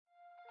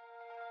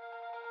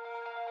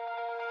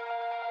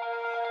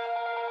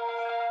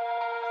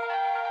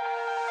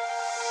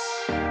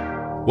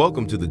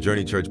Welcome to the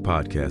Journey Church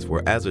podcast,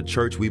 where as a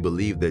church, we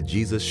believe that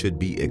Jesus should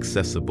be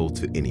accessible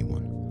to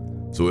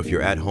anyone. So if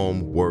you're at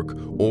home, work,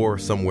 or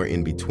somewhere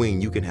in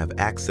between, you can have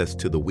access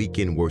to the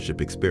weekend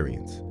worship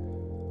experience.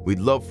 We'd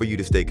love for you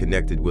to stay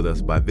connected with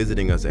us by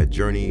visiting us at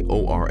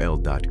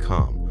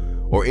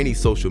journeyorl.com or any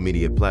social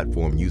media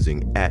platform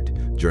using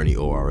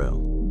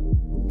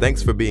 @JourneyORL.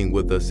 Thanks for being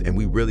with us, and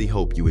we really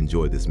hope you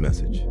enjoy this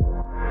message.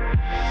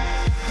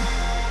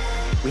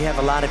 We have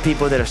a lot of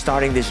people that are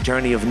starting this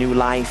journey of new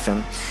life,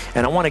 and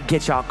I want to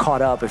get y'all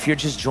caught up. If you're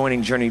just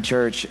joining Journey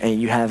Church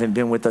and you haven't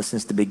been with us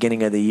since the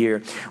beginning of the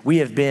year, we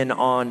have been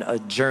on a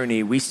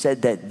journey. We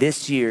said that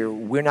this year,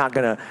 we're not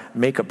going to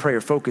make a prayer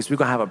focus. We're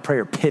going to have a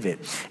prayer pivot.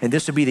 And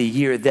this will be the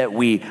year that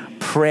we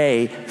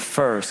pray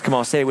first. Come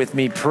on, say it with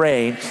me,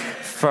 pray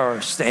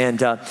first.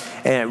 And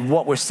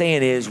what we're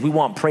saying is we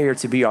want prayer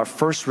to be our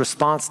first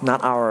response,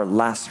 not our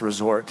last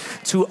resort.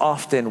 Too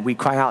often we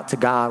cry out to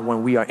God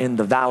when we are in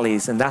the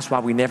valleys, and that's why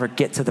we never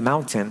get to the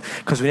mountain,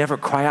 because we never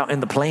cry out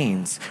in the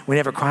plains. We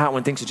never cry out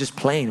when things are just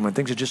plain, when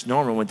things are just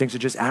normal, when things are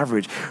just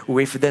average. We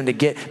wait for them to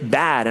get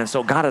bad. And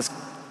so God is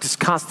just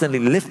constantly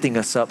lifting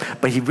us up,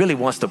 but he really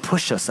wants to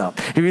push us up.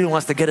 He really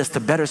wants to get us to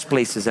better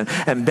places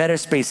and better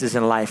spaces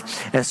in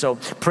life. And so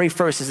pray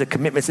first is a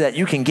commitment to that.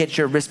 You can get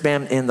your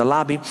wristband in the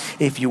lobby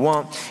if you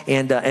want.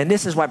 And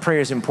this is why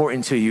prayer is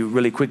important to you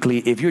really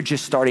quickly. If you're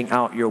just starting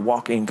out your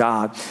walk in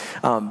God,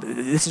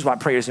 this is why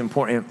prayer is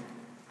important.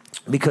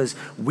 Because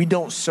we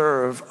don't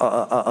serve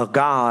a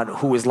God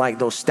who is like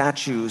those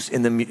statues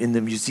in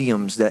the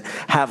museums that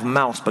have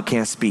mouths but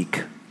can't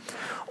speak,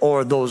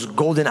 or those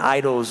golden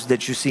idols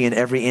that you see in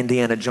every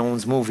Indiana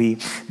Jones movie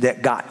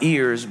that got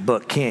ears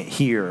but can't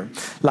hear.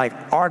 Like,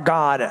 our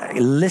God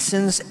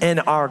listens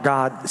and our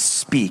God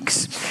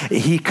speaks.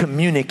 He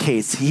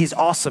communicates. He's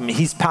awesome.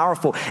 He's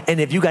powerful. And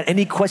if you got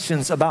any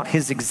questions about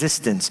his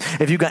existence,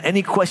 if you got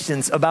any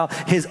questions about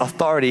his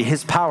authority,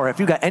 his power, if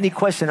you got any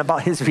question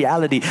about his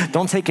reality,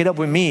 don't take it up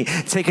with me.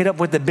 Take it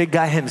up with the big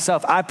guy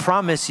himself. I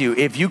promise you,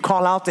 if you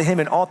call out to him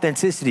in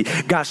authenticity,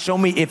 God, show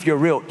me if you're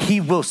real, he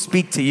will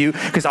speak to you,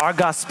 because our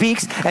God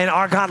speaks and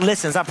our God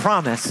listens, I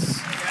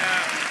promise.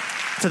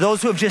 To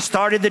those who have just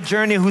started the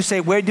journey, who say,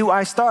 where do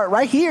I start?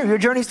 Right here. Your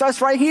journey starts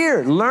right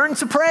here. Learn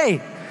to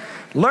pray.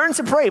 Learn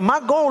to pray.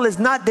 My goal is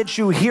not that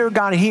you hear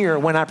God here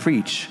when I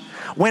preach.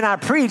 When I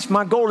preach,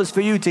 my goal is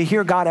for you to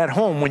hear God at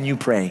home when you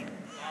pray.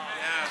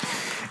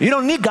 You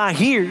don't need God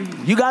here.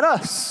 You got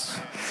us.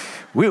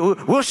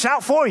 We'll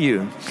shout for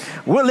you.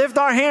 We'll lift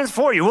our hands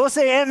for you. We'll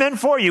say amen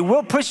for you.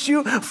 We'll push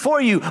you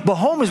for you. But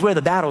home is where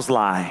the battles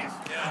lie.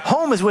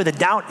 Home is where the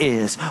doubt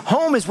is.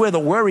 Home is where the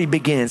worry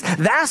begins.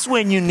 That's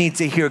when you need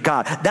to hear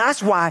God.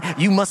 That's why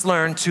you must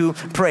learn to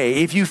pray.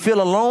 If you feel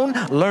alone,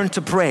 learn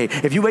to pray.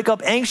 If you wake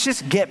up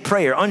anxious, get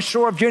prayer.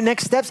 Unsure of your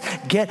next steps,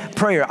 get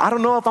prayer. I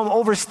don't know if I'm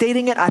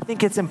overstating it. I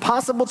think it's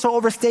impossible to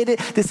overstate it.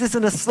 This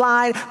isn't a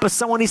slide, but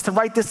someone needs to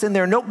write this in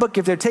their notebook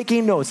if they're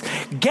taking notes.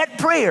 Get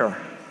prayer,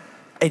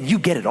 and you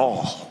get it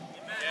all.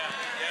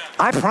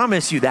 I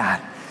promise you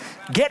that.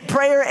 Get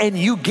prayer, and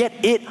you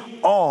get it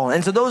all.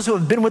 And so those who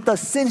have been with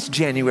us since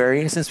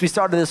January, since we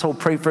started this whole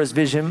Pray First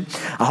vision,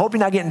 I hope you're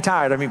not getting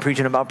tired of me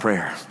preaching about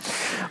prayer.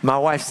 My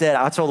wife said,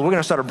 I told her we're going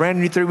to start a brand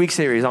new 3-week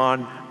series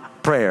on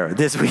prayer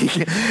this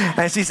week.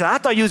 And she said, I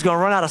thought you was going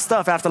to run out of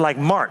stuff after like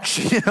March,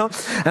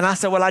 And I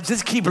said, well, I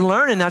just keep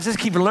learning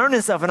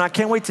stuff, and I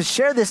can't wait to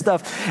share this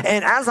stuff.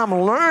 And as I'm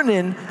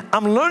learning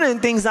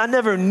things I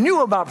never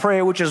knew about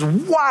prayer, which is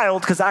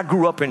wild because I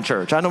grew up in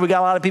church. I know we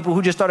got a lot of people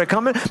who just started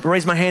coming, but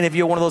raise my hand if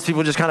you're one of those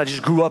people who just kind of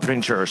just grew up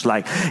in church.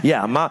 Like,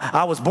 yeah,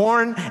 I was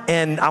born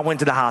and I went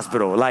to the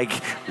hospital, like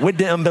with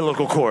the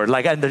umbilical cord,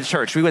 like at the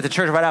church. We went to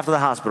church right after the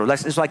hospital.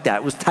 It's like that.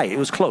 It was tight. It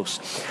was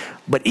close.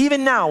 But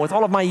even now, with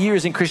all of my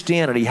years in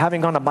Christianity, having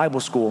gone to Bible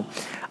school,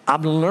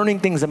 I'm learning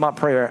things about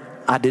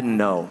prayer I didn't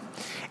know.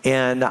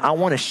 And I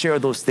want to share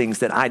those things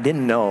that I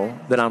didn't know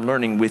that I'm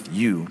learning with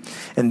you.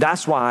 And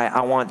that's why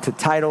I want to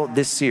title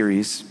this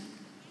series,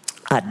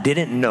 I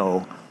Didn't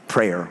Know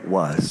Prayer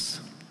Was.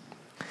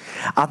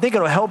 I think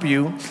it'll help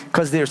you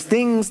because there's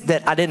things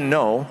that I didn't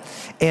know.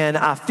 And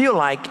I feel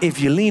like if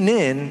you lean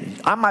in,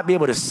 I might be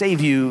able to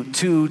save you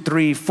 2,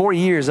 3, 4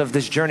 years of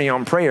this journey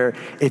on prayer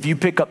if you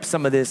pick up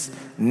some of this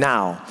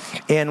now.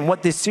 And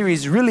what this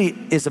series really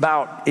is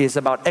about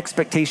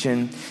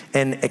expectation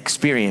and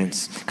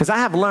experience. Because I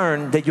have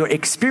learned that your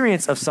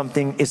experience of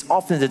something is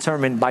often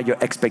determined by your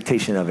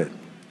expectation of it.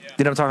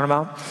 You know what I'm talking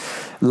about?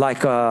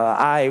 Like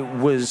I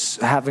was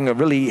having a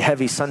really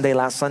heavy Sunday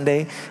last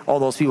Sunday. All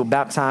those people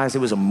baptized. It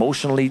was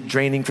emotionally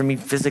draining for me,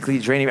 physically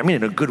draining. I mean,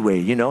 in a good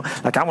way,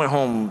 Like I went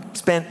home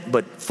spent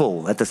but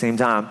full at the same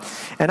time.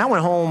 And I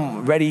went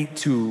home ready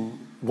to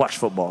watch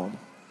football.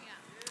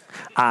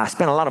 I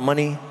spent a lot of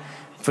money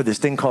for this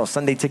thing called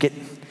Sunday Ticket.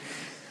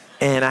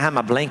 And I had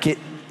my blanket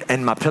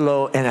and my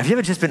pillow. And have you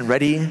ever just been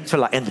ready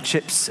to and the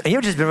chips? And you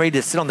ever just been ready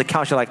to sit on the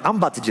couch? You're like, I'm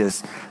about to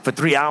just, for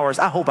 3 hours,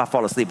 I hope I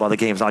fall asleep while the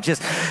game's on.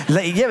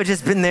 You ever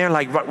just been there,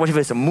 like, what if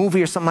it's a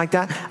movie or something like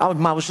that? I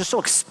was just so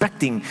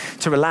expecting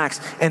to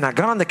relax. And I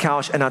got on the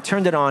couch and I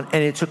turned it on,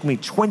 and it took me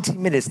 20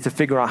 minutes to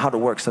figure out how to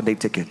work Sunday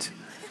Ticket.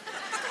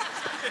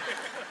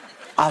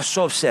 I was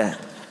so upset.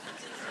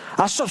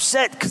 I was so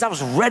upset because I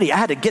was ready. I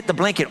had to get the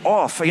blanket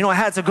off. I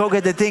had to go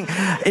get the thing.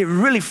 It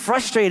really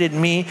frustrated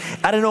me.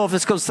 I don't know if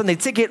it's because of Sunday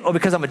Ticket or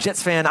because I'm a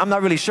Jets fan. I'm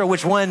not really sure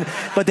which one,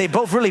 but they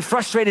both really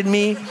frustrated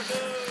me.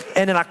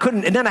 And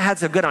then I had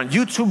to get on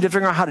YouTube to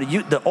figure out how to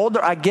use. The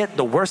older I get,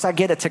 the worse I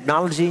get at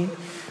technology.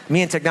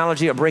 Me and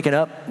technology are breaking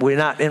up. We're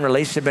not in a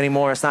relationship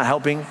anymore. It's not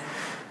helping.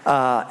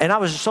 And I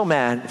was just so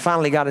mad.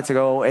 Finally got it to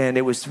go, and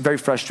it was very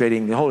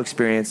frustrating, the whole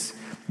experience.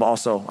 But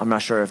also, I'm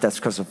not sure if that's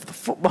because of the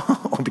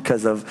football or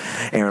because of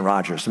Aaron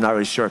Rodgers. I'm not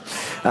really sure.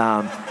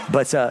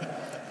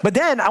 But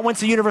then I went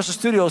to Universal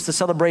Studios to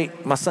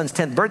celebrate my son's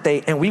 10th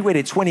birthday, and we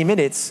waited 20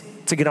 minutes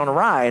to get on a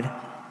ride,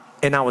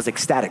 and I was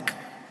ecstatic.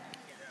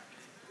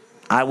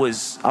 I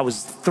was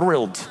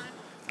thrilled.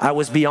 I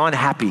was beyond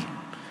happy.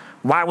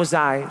 Why was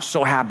I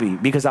so happy?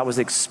 Because I was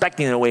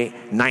expecting to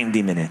wait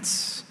 90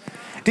 minutes.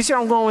 Do you see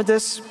where I'm going with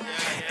this?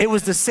 It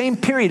was the same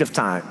period of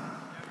time,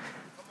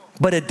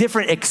 but a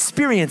different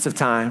experience of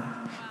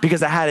time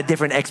because I had a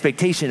different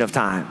expectation of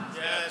time.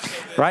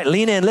 Right?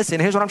 Lean in, listen,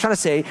 here's what I'm trying to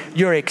say.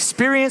 Your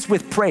experience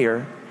with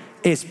prayer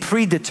is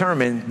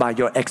predetermined by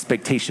your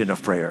expectation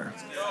of prayer.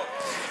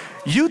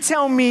 You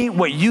tell me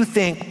what you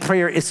think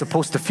prayer is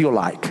supposed to feel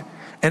like.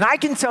 And I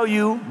can tell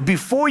you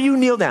before you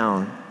kneel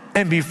down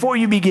and before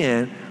you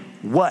begin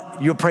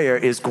what your prayer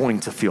is going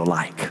to feel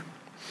like.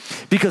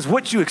 Because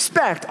what you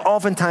expect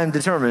oftentimes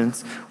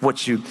determines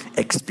what you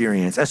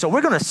experience. And so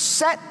we're going to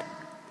set,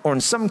 or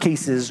in some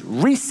cases,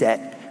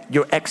 reset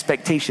your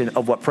expectation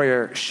of what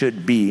prayer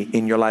should be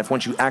in your life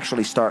once you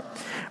actually start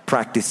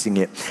practicing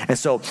it. And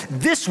so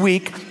this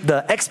week,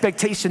 the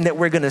expectation that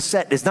we're going to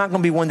set is not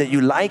going to be one that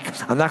you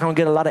like. I'm not going to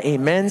get a lot of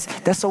amens.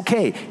 That's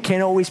okay.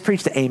 Can't always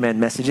preach the amen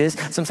messages.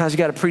 Sometimes you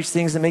got to preach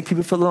things that make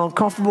people feel a little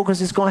uncomfortable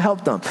because it's going to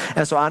help them.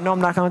 And so I know I'm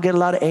not going to get a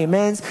lot of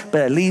amens,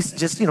 but at least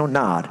just,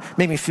 nod.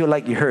 Make me feel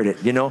like you heard it,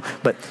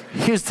 But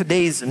here's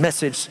today's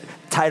message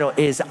title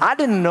is, I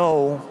didn't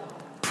know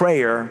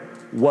prayer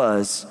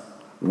was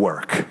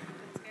work.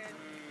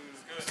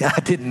 I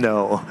didn't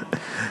know.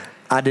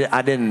 I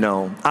didn't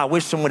know. I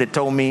wish someone had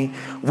told me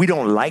we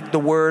don't like the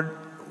word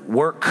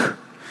work.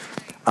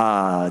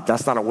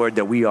 That's not a word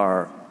that we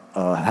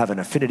have an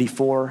affinity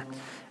for.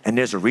 And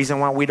there's a reason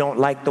why we don't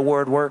like the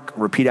word work.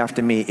 Repeat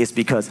after me. It's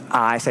because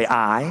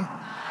I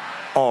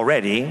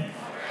already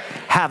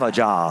have a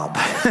job.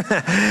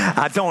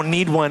 I don't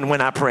need one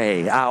when I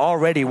pray. I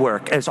already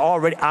work.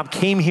 I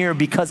came here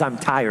because I'm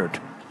tired.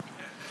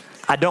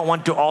 I don't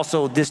want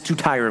this to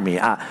tire me.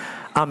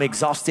 I'm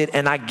exhausted,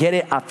 and I get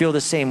it. I feel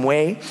the same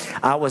way.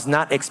 I was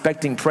not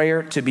expecting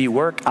prayer to be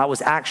work. I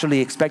was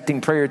actually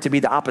expecting prayer to be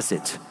the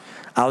opposite.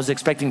 I was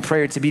expecting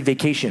prayer to be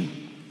vacation,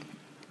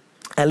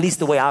 at least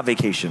the way I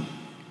vacation.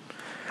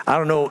 I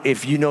don't know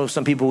if you know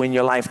some people in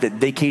your life that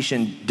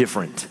vacation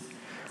different.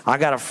 I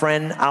got a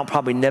friend, I'll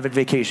probably never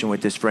vacation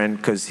with this friend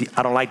because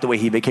I don't like the way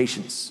he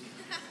vacations.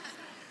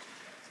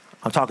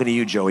 I'm talking to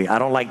you, Joey. I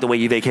don't like the way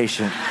you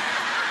vacation.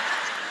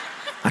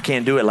 I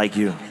can't do it like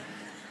you.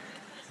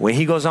 When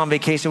he goes on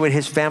vacation with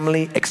his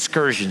family,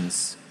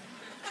 excursions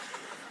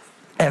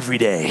every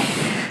day.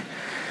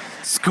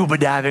 Scuba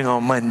diving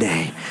on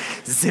Monday,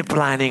 zip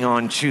lining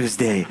on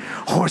Tuesday,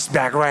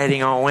 horseback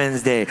riding on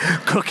Wednesday,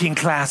 cooking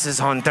classes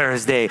on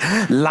Thursday,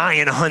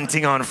 lion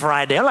hunting on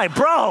Friday. I'm like,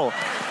 bro,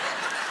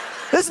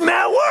 this is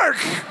mad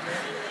work.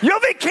 Your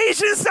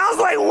vacation sounds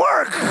like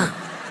work.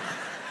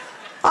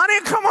 I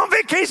didn't come on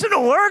vacation to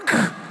work.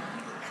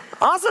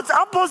 I'm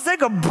supposed to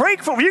take a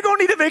break from, you're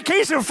gonna need a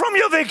vacation from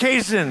your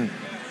vacation.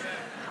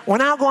 When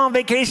I go on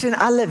vacation,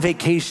 I let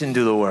vacation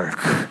do the work.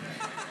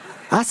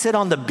 I sit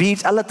on the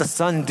beach, I let the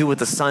sun do what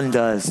the sun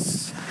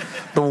does.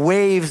 The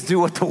waves do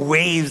what the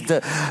waves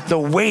do. The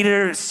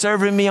waiter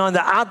serving me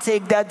I'll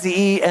take that to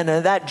eat and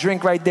that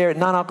drink right there,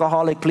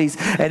 non-alcoholic please.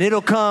 And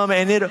it'll come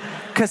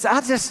because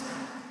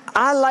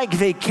I like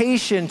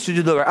vacation to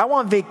do the work. I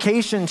want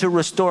vacation to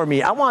restore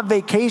me. I want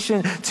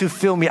vacation to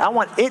fill me. I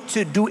want it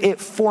to do it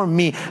for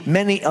me.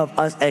 Many of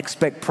us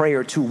expect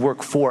prayer to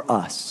work for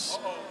us.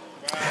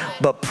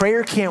 But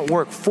prayer can't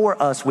work for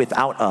us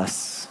without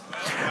us.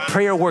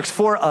 Prayer works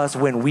for us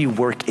when we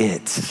work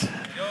it.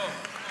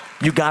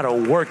 You gotta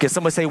work it.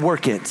 Somebody say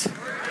work it.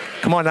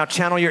 Come on now,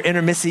 channel your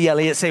inner Missy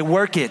Elliott. Say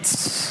work it.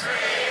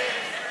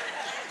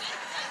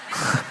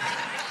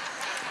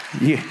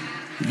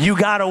 You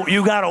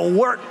gotta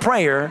work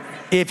prayer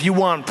if you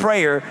want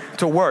prayer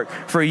to work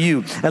for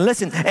you. And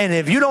listen, and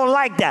if you don't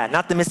like that,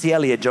 not the Missy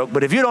Elliott joke,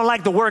 but if you don't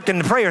like the work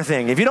and the prayer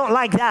thing, if you don't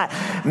like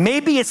that,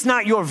 maybe it's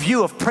not your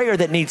view of prayer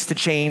that needs to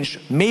change.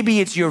 Maybe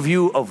it's your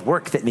view of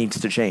work that needs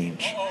to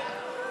change.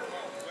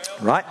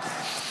 Right?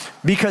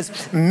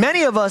 Because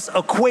many of us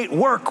equate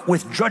work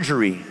with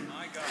drudgery.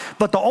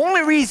 But the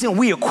only reason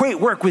we equate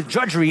work with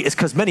drudgery is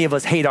because many of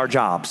us hate our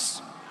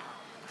jobs.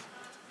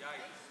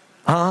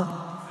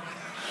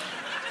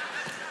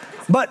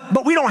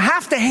 But we don't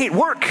have to hate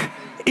work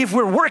if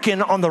we're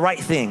working on the right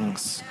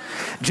things.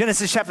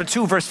 Genesis chapter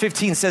 2 verse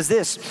 15 says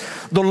this: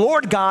 the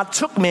Lord God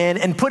took man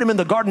and put him in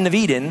the Garden of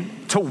Eden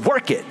to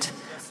work it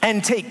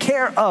and take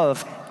care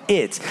of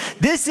it.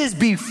 This is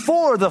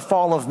before the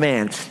fall of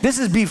man. This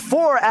is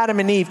before Adam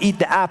and Eve eat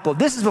the apple.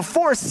 This is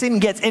before sin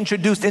gets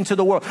introduced into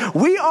the world.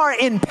 We are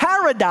in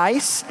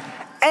paradise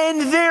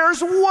and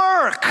there's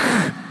work.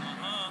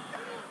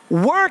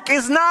 Work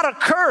is not a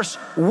curse.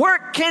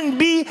 Work can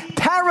be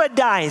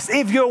paradise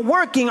if you're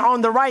working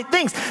on the right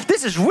things.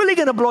 This is really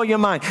going to blow your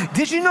mind.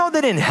 Did you know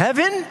that in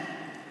heaven,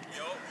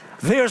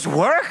 there's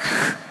work?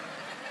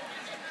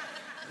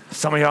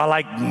 Some of y'all are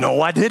like,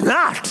 no, I did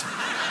not.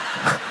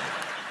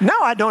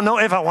 Now I don't know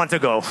if I want to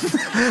go.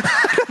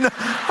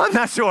 I'm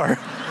not sure.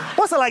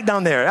 What's it like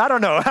down there? I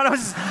don't know. I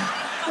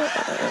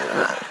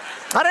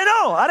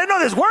didn't know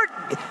there's work.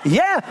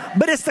 Yeah,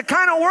 but it's the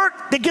kind of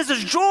work that gives us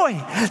joy,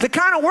 the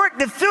kind of work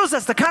that fills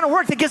us, the kind of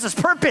work that gives us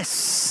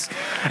purpose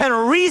and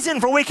a reason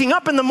for waking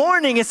up in the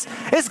morning. It's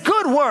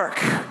good work.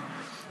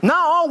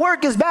 Not all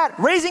work is bad.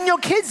 Raising your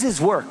kids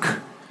is work.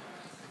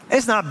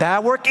 It's not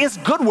bad work. It's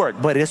good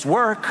work, but it's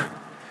work.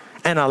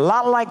 And a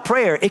lot like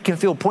prayer, it can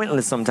feel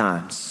pointless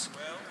sometimes.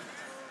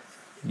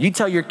 You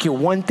tell your kid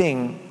one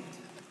thing,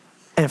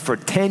 and for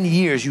 10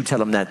 years you tell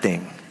them that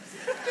thing.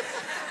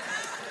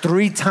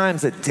 3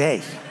 times a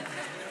day.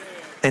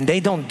 And they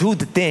don't do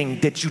the thing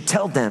that you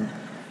tell them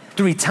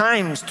 3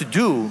 times to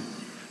do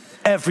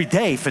every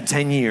day for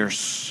 10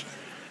 years.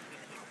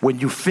 When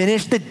you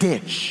finish the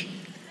dish,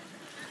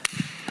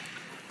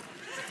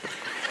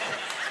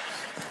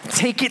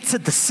 take it to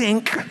the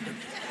sink.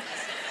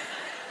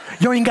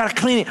 You ain't gotta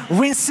clean it.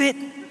 Rinse it,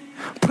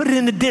 put it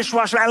in the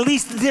dishwasher, at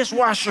least the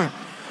dishwasher.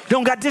 You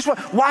don't got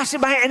dishwasher, wash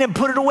it by hand and then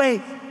put it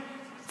away.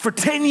 For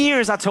 10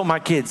 years, I told my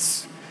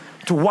kids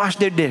to wash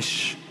their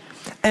dish.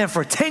 And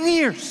for 10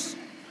 years,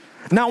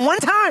 not one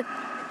time,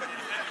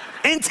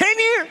 in 10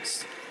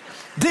 years,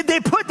 did they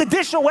put the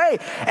dish away.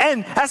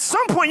 And at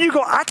some point you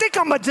go, I think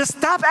I'm gonna just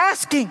stop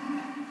asking.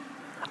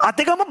 I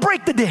think I'm gonna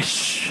break the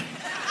dish.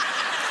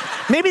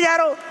 Maybe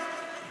that'll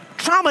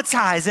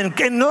traumatize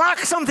and lock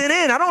something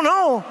in. I don't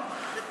know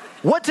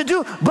what to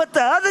do. But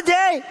the other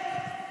day,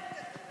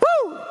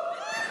 woo!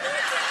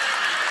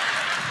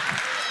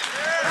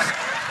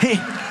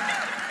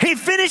 He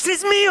finished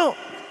his meal.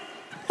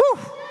 Woo!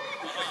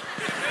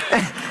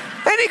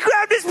 And he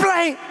grabbed his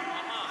plate.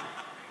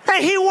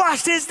 And he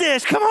washed his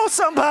dish. Come on,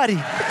 somebody.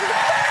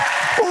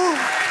 Woo!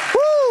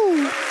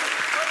 Woo!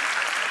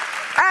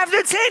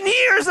 After 10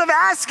 years of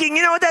asking,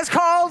 you know what that's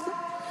called?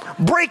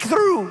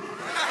 Breakthrough.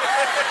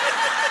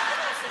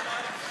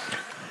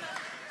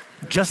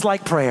 Just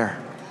like prayer.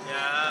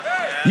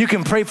 You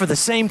can pray for the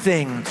same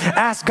thing.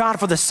 Ask God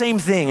for the same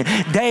thing.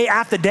 Day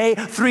after day,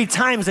 3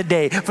 times a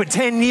day for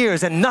 10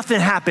 years and nothing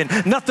happened.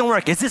 Nothing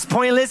worked. Is this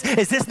pointless?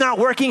 Is this not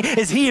working?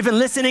 Is he even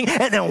listening?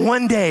 And then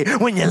one day,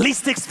 when you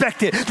least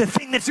expect it, the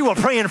thing that you were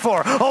praying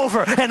for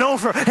over and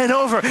over and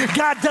over,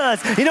 God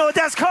does. You know what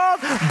that's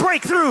called?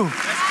 Breakthrough.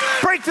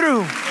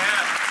 Breakthrough.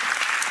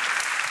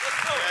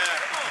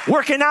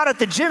 Working out at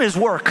the gym is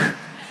work.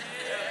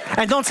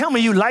 And don't tell me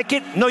you like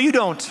it. No, you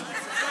don't.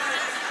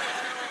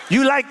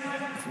 You like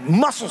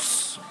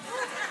muscles.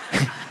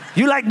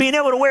 You like being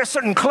able to wear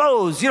certain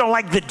clothes. You don't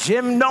like the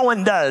gym. No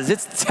one does.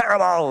 It's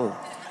terrible.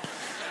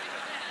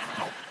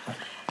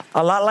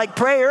 A lot like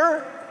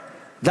prayer,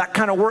 that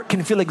kind of work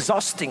can feel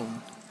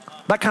exhausting.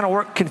 That kind of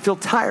work can feel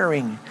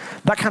tiring.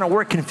 That kind of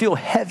work can feel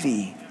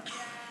heavy.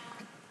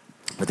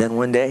 But then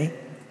one day,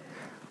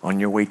 on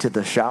your way to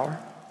the shower,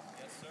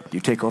 you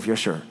take off your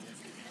shirt.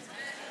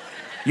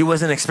 You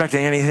wasn't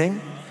expecting anything,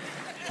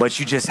 but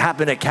you just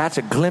happen to catch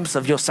a glimpse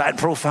of your side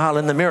profile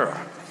in the mirror.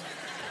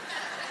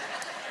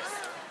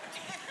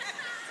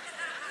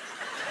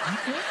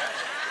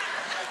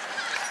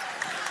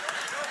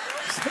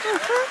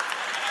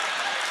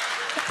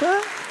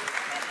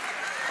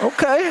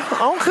 Okay.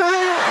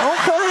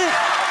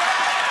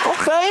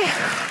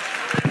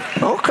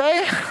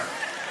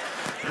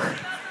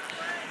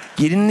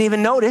 You didn't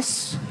even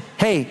notice.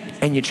 Hey,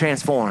 and you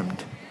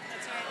transformed.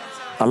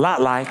 A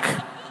lot like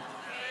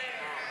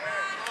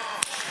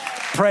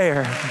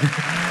prayer.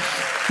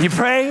 You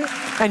pray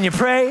and you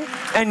pray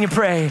and you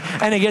pray,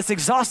 and it gets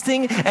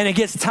exhausting and it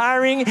gets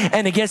tiring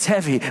and it gets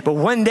heavy. But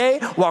one day,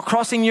 while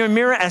crossing your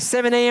mirror at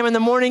 7 a.m. in the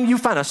morning, you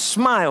find a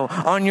smile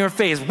on your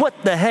face.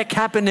 What the heck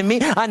happened to me?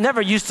 I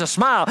never used to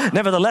smile.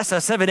 Nevertheless,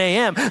 at 7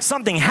 a.m.,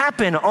 something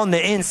happened on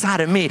the inside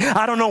of me.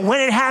 I don't know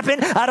when it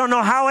happened. I don't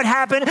know how it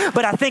happened,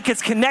 but I think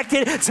it's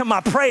connected to my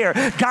prayer.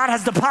 God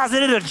has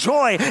deposited a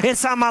joy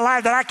inside my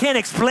life that I can't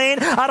explain.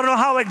 I don't know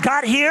how it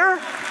got here.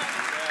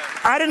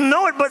 I didn't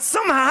know it, but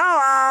somehow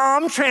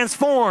I'm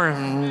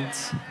transformed.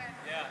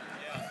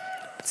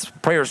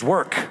 Prayers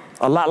work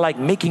a lot like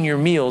making your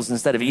meals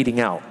instead of eating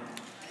out.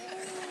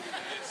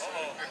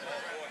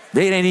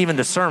 They ain't even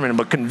the sermon,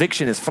 but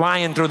conviction is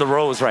flying through the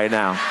rows right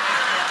now.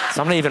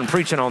 So I'm not even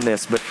preaching on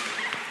this, but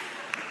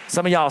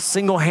some of y'all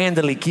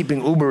single-handedly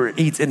keeping Uber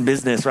Eats in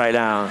business right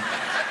now.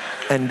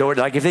 And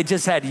like if they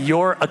just had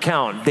your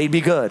account, they'd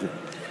be good.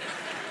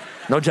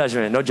 No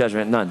judgment,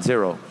 none,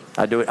 zero.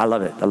 I do it. I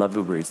love it. I love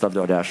Uber Eats, love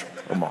DoorDash.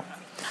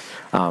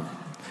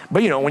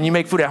 But you know, when you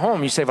make food at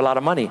home, you save a lot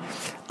of money.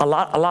 A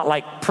lot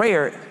like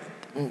prayer,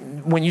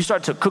 when you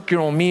start to cook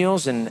your own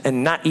meals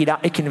and not eat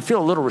out, it can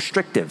feel a little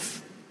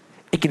restrictive.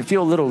 It can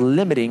feel a little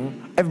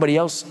limiting. Everybody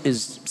else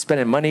is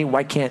spending money.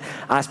 Why can't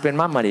I spend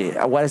my money?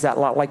 Why is that a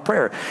lot like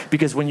prayer?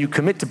 Because when you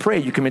commit to pray,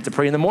 you commit to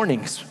pray in the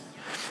mornings,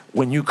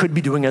 when you could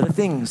be doing other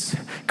things,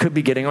 could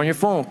be getting on your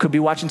phone, could be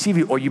watching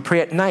TV, or you pray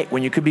at night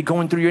when you could be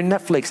going through your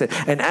Netflix.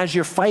 And as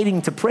you're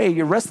fighting to pray,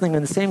 you're wrestling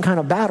in the same kind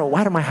of battle.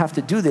 Why do I have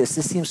to do this?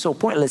 This seems so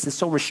pointless. It's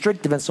so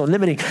restrictive and so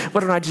limiting.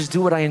 Why don't I just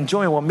do what I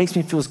enjoy and what makes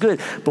me feel good?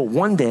 But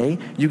one day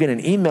you get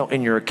an email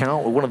in your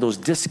account with one of those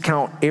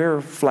discount air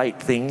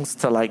flight things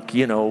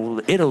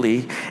to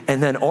Italy.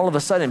 And then all of a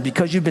sudden,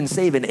 because you've been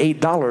saving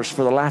 $8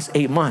 for the last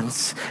 8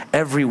 months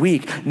every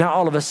week, now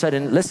all of a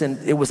sudden, listen,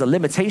 it was a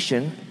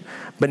limitation.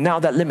 But now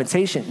that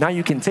limitation, now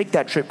you can take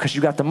that trip because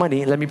you got the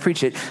money. Let me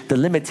preach it. The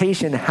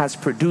limitation has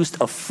produced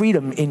a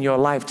freedom in your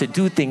life to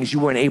do things you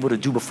weren't able to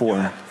do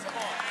before.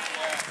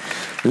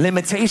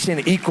 Limitation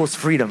equals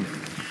freedom.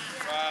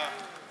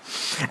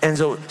 And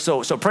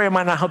so prayer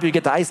might not help you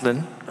get to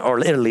Iceland or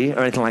Italy or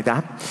anything like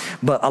that.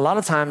 But a lot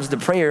of times the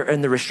prayer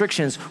and the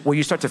restrictions where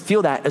you start to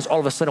feel that is all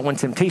of a sudden when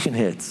temptation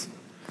hits.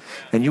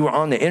 And you were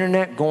on the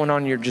internet going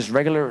on your just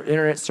regular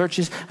internet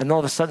searches, and all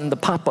of a sudden the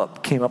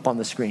pop-up came up on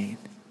the screen.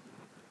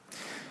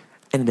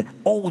 And the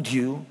old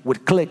you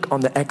would click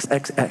on the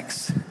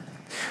XXX,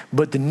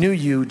 but the new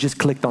you just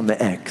clicked on the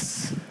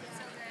X.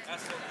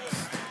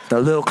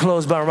 The little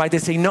close button right there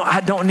saying, no,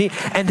 I don't need.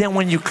 And then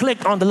when you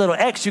click on the little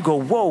X, you go,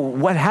 whoa,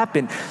 what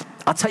happened?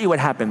 I'll tell you what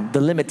happened.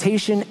 The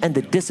limitation and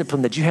the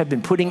discipline that you have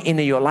been putting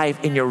into your life,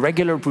 in your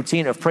regular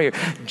routine of prayer,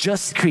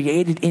 just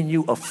created in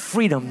you a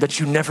freedom that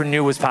you never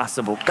knew was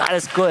possible. God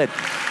is good.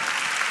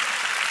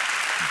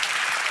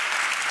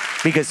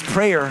 Because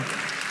prayer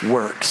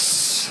works.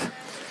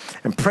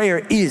 And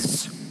prayer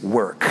is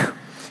work.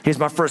 Here's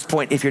my first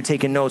point if you're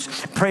taking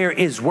notes. Prayer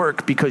is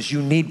work because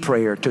you need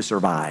prayer to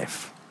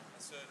survive.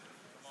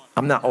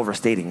 I'm not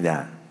overstating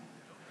that.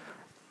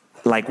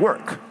 Like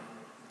work.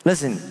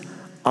 Listen,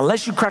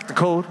 unless you crack the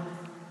code,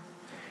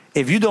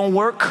 if you don't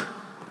work,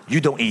 you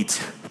don't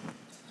eat.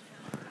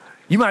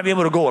 You might be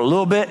able to go a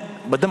little bit,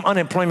 but them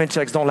unemployment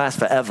checks don't last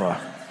forever.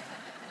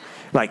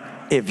 Like,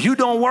 if you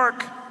don't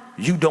work,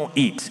 you don't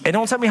eat. And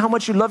don't tell me how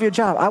much you love your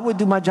job. I would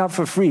do my job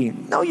for free.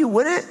 No, you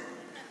wouldn't.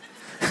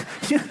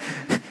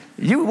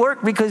 You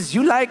work because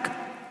you like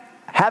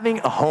having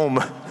a home.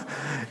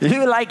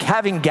 You like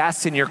having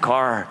gas in your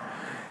car.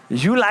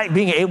 You like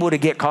being able to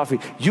get coffee.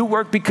 You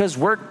work because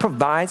work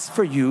provides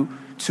for you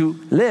to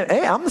live.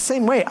 Hey, I'm the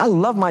same way. I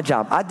love my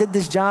job. I did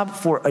this job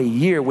for a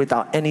year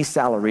without any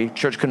salary.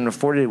 Church couldn't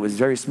afford it. It was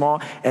very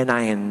small, and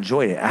I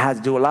enjoyed it. I had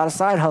to do a lot of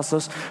side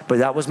hustles, but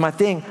that was my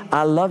thing.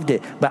 I loved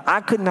it. But I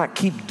could not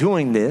keep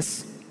doing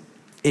this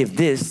if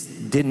this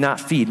did not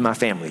feed my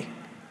family.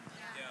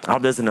 I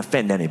hope it doesn't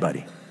offend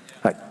anybody.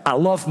 Like, I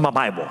love my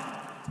Bible,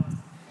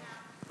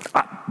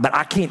 but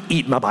I can't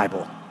eat my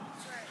Bible.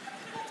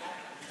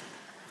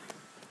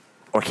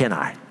 Or can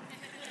I?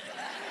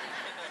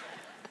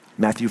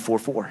 Matthew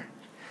 4:4.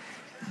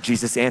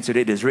 Jesus answered,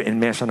 it is written,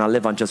 man shall not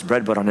live on just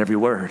bread, but on every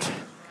word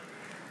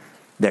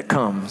that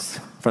comes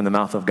from the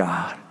mouth of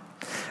God.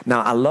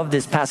 Now, I love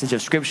this passage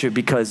of scripture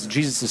because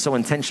Jesus is so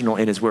intentional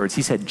in his words.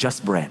 He said,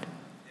 just bread.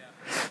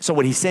 So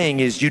what he's saying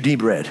is, you need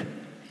bread.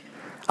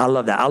 I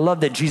love that. I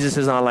love that Jesus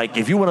is not like,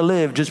 if you want to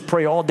live, just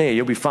pray all day,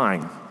 you'll be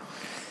fine.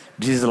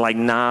 Jesus is like,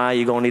 nah,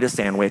 you're going to need a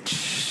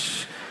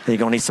sandwich. You're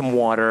going to need some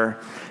water.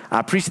 I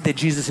appreciate that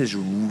Jesus is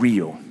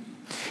real.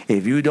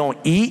 If you don't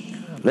eat,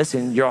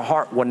 listen, your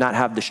heart will not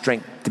have the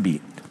strength to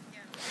beat.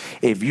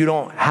 If you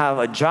don't have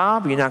a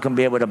job, you're not going to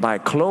be able to buy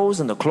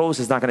clothes, and the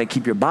clothes is not going to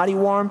keep your body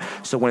warm.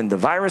 So when the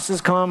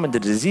viruses come and the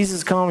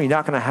diseases come, you're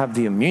not going to have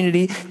the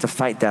immunity to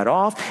fight that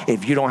off.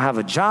 If you don't have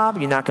a job,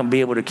 you're not going to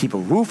be able to keep a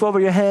roof over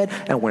your head.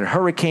 And when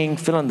hurricane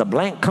fill in the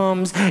blank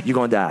comes, you're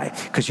going to die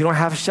because you don't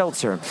have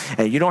shelter,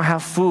 and you don't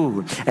have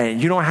food, and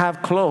you don't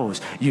have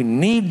clothes. You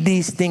need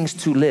these things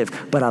to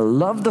live. But I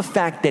love the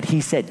fact that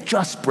he said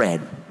just bread.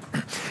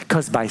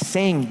 Because by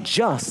saying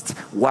just,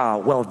 wow,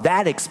 well,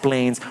 that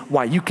explains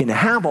why you can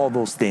have all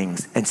those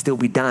things and still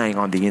be dying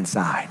on the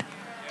inside.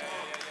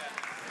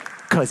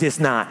 Because it's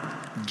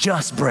not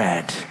just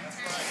bread.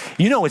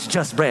 You know it's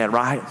just bread,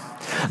 right?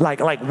 Like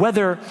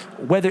whether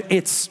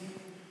it's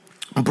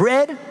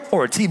bread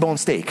or a T-bone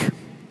steak,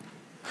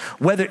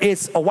 whether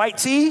it's a white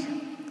tee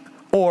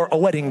or a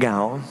wedding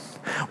gown,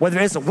 whether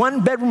it's a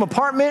one-bedroom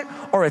apartment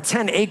or a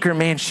 10-acre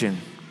mansion,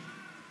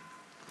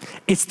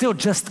 it's still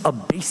just a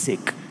basic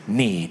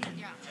need.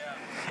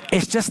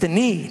 It's just a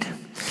need.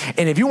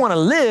 And if you want to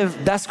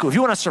live, that's cool. If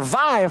you want to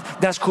survive,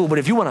 that's cool. But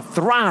if you want to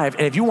thrive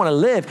and if you want to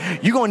live,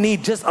 you're going to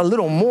need just a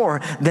little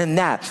more than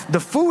that. The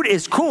food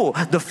is cool.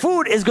 The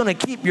food is going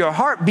to keep your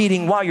heart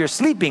beating while you're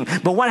sleeping.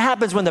 But what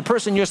happens when the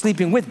person you're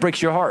sleeping with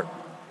breaks your heart?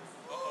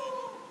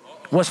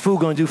 What's food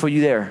going to do for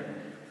you there?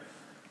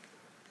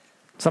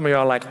 Some of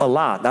y'all are like, a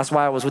lot. That's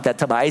why I was with that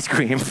tub of ice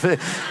cream.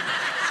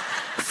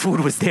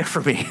 Food was there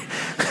for me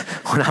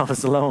when I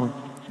was alone.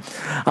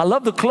 I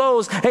love the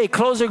clothes. Hey,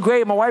 clothes are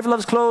great. My wife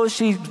loves clothes.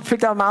 She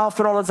picked out my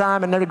outfit all the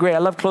time, and they're great. I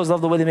love clothes. I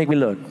love the way they make me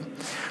look.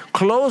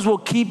 Clothes will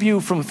keep you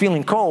from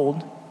feeling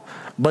cold,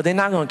 but they're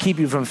not going to keep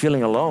you from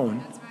feeling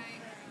alone.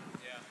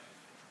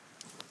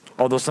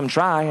 Although some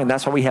try, and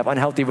that's why we have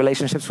unhealthy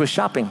relationships with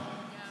shopping.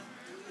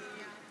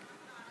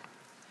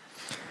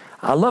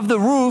 I love the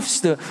roofs.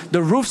 The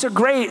roofs are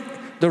great.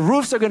 The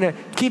roofs are going to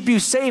keep you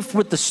safe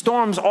with the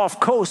storms off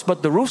coast,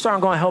 but the roofs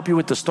aren't going to help you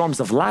with the storms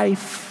of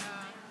life.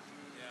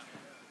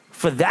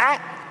 For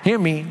that, hear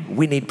me,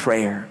 we need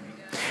prayer.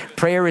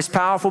 Prayer is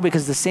powerful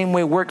because the same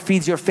way work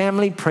feeds your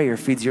family, prayer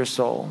feeds your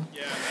soul.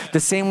 The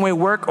same way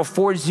work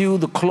affords you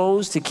the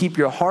clothes to keep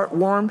your heart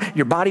warm,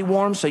 your body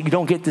warm so you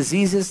don't get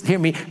diseases. Hear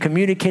me,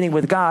 communicating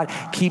with God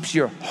keeps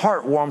your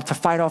heart warm to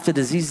fight off the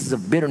diseases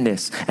of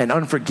bitterness and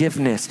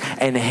unforgiveness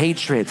and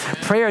hatred.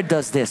 Prayer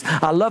does this.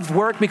 I love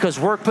work because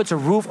work puts a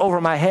roof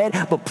over my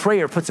head, but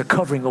prayer puts a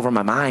covering over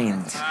my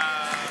mind.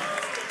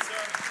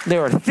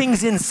 There are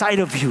things inside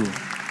of you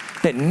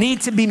that need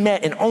to be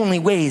met in only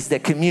ways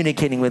that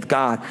communicating with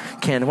God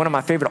can. One of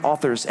my favorite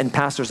authors and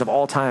pastors of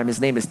all time,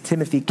 his name is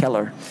Timothy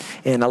Keller,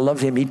 and I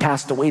love him. He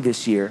passed away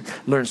this year.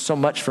 Learned so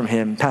much from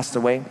him, passed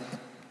away.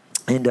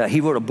 And he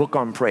wrote a book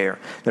on prayer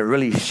that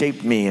really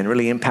shaped me and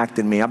really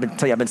impacted me. I've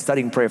been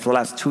studying prayer for the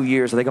last 2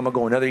 years. I think I'm gonna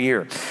go another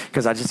year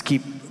because I just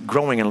keep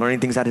growing and learning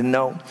things I didn't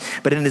know.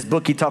 But in his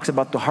book, he talks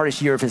about the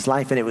hardest year of his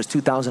life, and it was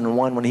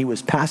 2001 when he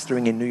was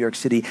pastoring in New York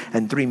City,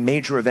 and 3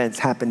 major events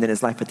happened in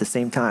his life at the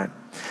same time.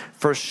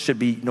 First, should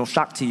be no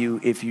shock to you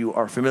if you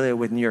are familiar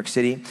with New York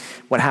City.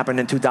 What happened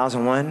in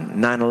 2001?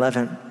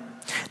 9/11.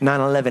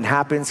 9/11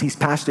 happens. He's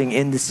pastoring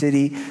in the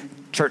city.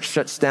 Church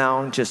shuts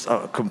down. Just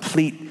a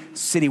complete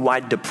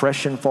citywide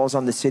depression falls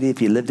on the city.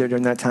 If you lived there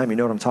during that time, you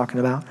know what I'm talking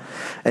about.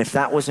 And if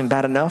that wasn't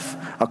bad enough,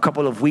 a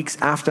couple of weeks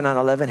after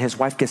 9/11, his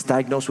wife gets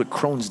diagnosed with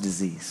Crohn's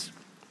disease.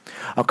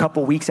 A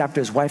couple weeks after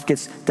his wife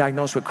gets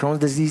diagnosed with Crohn's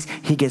disease,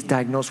 he gets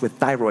diagnosed with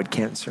thyroid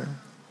cancer.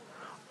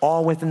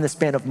 All within the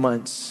span of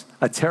months.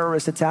 A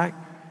terrorist attack,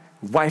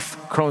 wife,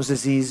 Crohn's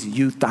disease,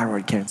 you,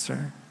 thyroid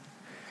cancer.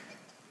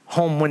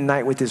 Home one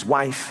night with his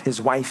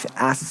wife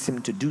asks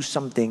him to do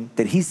something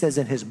that he says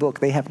in his book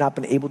they have not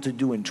been able to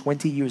do in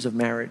 20 years of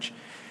marriage.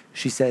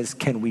 She says,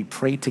 can we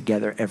pray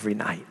together every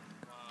night?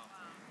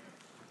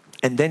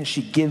 And then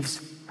she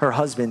gives her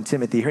husband,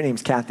 Timothy, her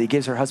name's Kathy,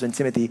 gives her husband,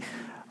 Timothy,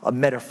 a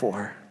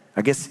metaphor.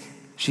 I guess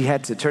she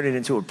had to turn it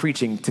into a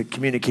preaching to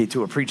communicate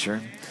to a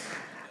preacher.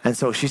 And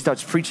so she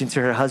starts preaching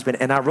to her husband.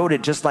 And I wrote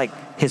it just like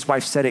his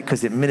wife said it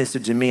because it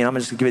ministered to me. And I'm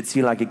just going to give it to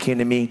you like it came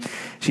to me.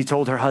 She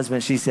told her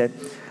husband, she said,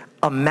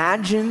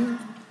 imagine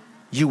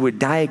you were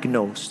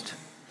diagnosed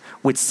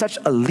with such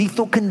a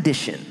lethal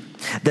condition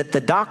that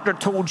the doctor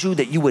told you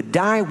that you would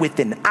die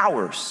within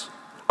hours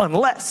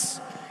unless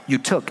you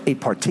took a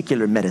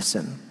particular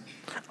medicine,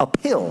 a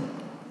pill,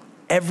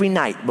 every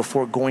night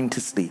before going to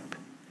sleep.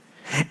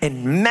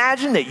 And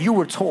imagine that you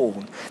were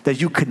told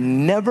that you could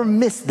never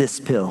miss this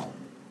pill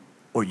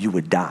or you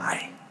would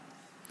die.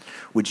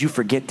 Would you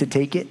forget to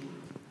take it?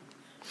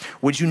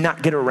 Would you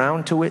not get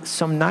around to it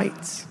some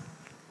nights?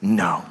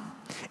 No.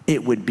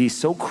 It would be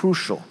so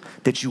crucial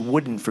that you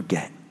wouldn't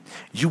forget.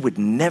 You would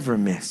never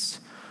miss.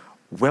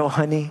 Well,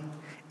 honey,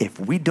 if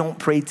we don't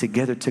pray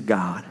together to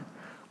God,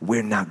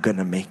 we're not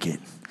gonna make it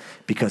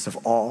because of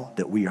all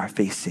that we are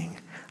facing.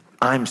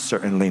 I'm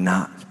certainly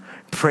not.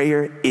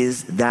 Prayer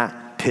is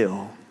that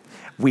pill.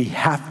 We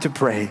have to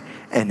pray,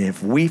 and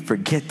if we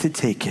forget to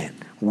take it,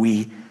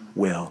 we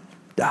will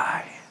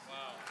die.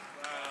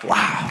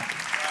 Wow.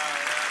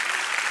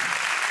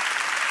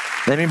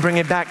 Let me bring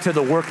it back to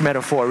the work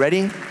metaphor.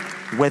 Ready?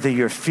 Whether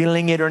you're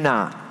feeling it or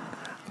not,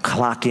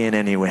 clock in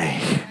anyway.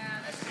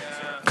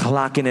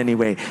 Clock in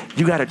anyway.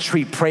 You got to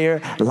treat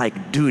prayer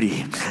like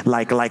duty,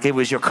 like it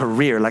was your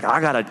career. Like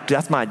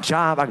that's my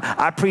job.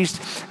 I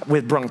preached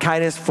with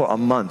bronchitis for a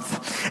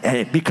month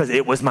and because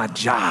it was my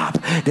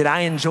job. Did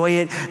I enjoy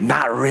it?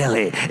 Not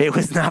really. It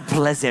was not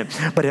pleasant.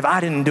 But if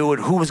I didn't do it,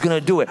 who was going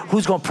to do it?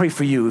 Who's going to pray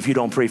for you if you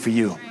don't pray for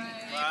you?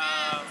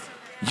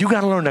 You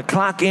got to learn to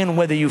clock in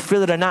whether you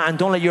feel it or not, and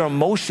don't let your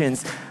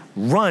emotions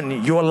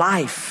run your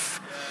life.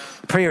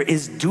 Prayer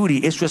is duty,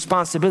 it's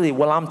responsibility.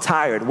 Well, I'm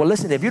tired. Well,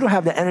 listen, if you don't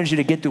have the energy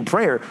to get through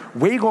prayer,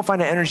 where are you going to find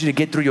the energy to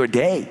get through your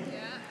day?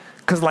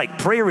 Because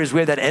prayer is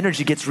where that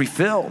energy gets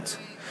refilled.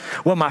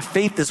 Well, my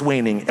faith is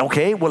waning.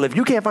 Okay, well, if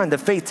you can't find the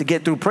faith to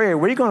get through prayer,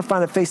 where are you going to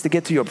find the faith to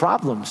get to your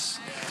problems?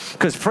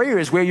 Because prayer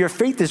is where your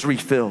faith is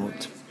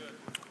refilled.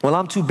 Well,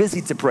 I'm too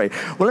busy to pray.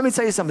 Well, let me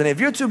tell you something. If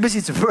you're too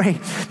busy to pray,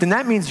 then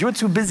that means you're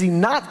too busy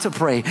not to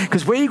pray.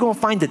 Because where are you going to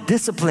find the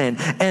discipline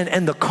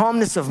and the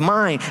calmness of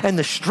mind and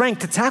the strength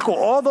to tackle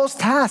all those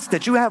tasks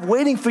that you have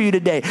waiting for you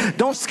today?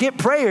 Don't skip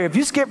prayer. If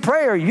you skip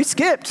prayer, you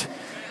skipped.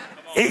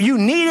 You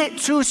need it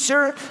to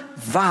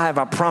survive,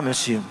 I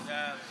promise you.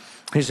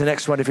 Here's the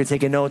next one if you're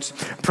taking notes.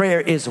 Prayer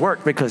is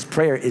work because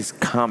prayer is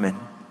common.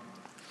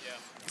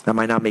 That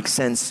might not make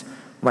sense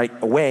right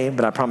away,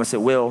 but I promise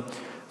it will.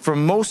 For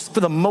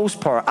the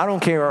most part, I don't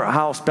care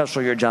how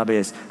special your job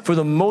is. For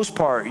the most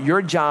part,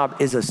 your job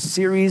is a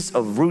series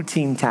of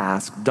routine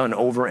tasks done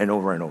over and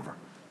over and over.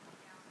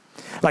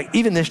 Like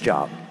even this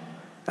job,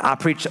 I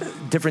preach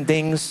different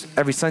things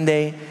every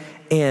Sunday,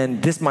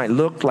 And this might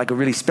look like a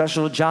really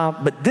special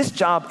job, but this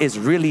job is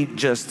really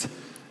just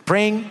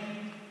praying,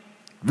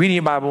 reading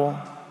your Bible,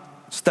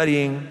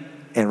 studying,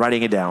 and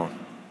writing it down.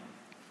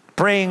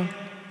 Praying,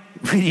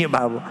 reading your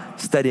Bible,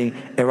 studying,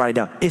 and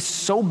writing it down. It's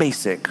so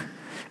basic.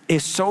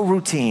 It's so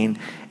routine.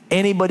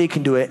 Anybody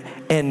can do it.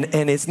 And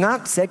it's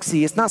not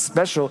sexy. It's not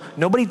special.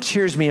 Nobody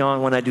cheers me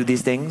on when I do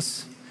these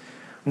things.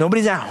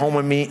 Nobody's at home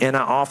with me in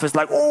our office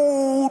like,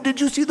 oh,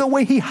 did you see the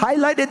way he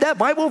highlighted that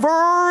Bible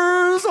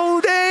verse? Oh,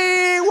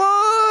 dang,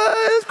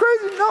 what? It's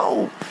crazy.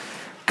 No.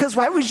 Because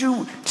why would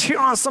you cheer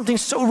on something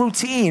so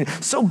routine,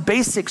 so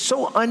basic,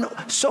 so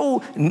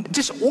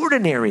just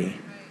ordinary?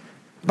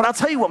 But I'll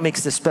tell you what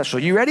makes this special.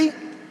 You ready?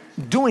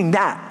 Doing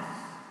that.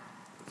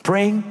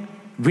 Praying,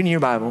 reading your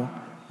Bible,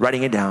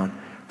 writing it down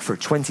for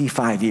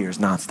 25 years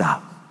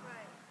nonstop.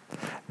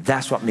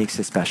 That's what makes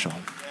it special.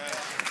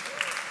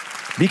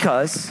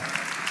 Because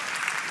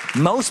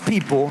most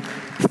people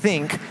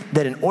think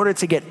that in order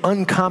to get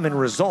uncommon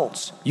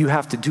results, you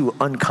have to do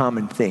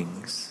uncommon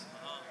things.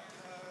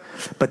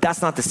 But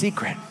that's not the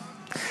secret.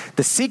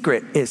 The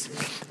secret is,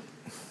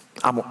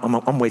 I'm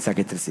waiting till I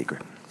get to the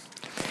secret.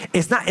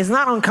 It's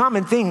not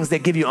uncommon things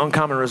that give you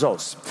uncommon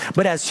results.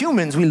 But as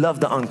humans, we love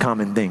the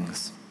uncommon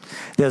things.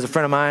 There's a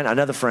friend of mine,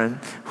 another friend,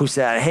 who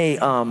said, hey,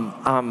 I'm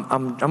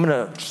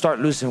gonna start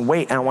losing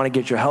weight and I wanna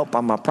get your help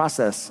on my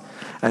process.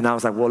 And I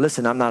was like, well,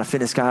 listen, I'm not a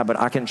fitness guy, but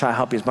I can try to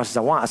help you as much as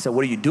I want. I said,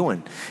 what are you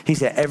doing? He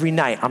said, every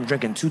night I'm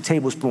drinking 2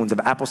 tablespoons of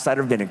apple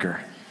cider vinegar.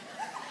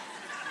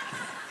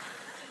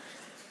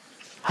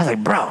 I was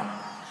like, bro,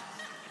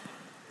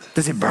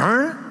 does it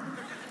burn?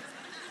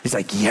 He's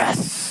like,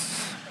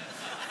 yes.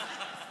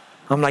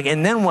 I'm like,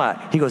 and then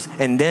what? He goes,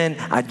 and then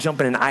I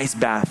jump in an ice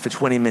bath for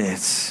 20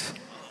 minutes.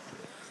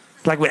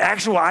 Like with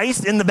actual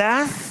ice in the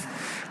bath?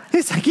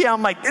 He's like, yeah.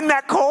 I'm like, isn't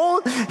that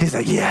cold? He's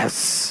like,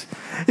 yes.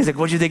 He's like,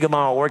 what'd you think about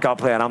my workout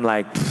plan? I'm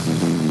like,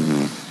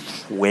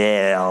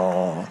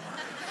 well,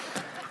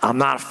 I'm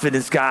not a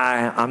fitness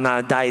guy. I'm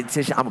not a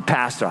dietitian. I'm a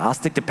pastor. I'll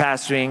stick to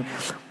pastoring.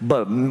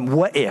 But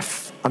what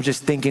if, I'm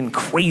just thinking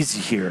crazy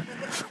here.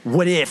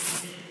 What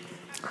if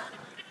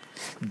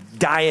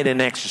diet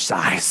and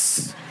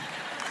exercise?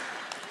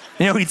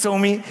 You know what he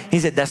told me? He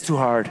said, that's too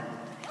hard.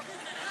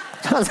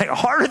 I was like,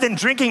 harder than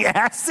drinking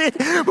acid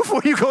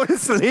before you go to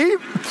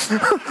sleep?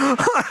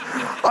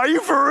 Are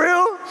you for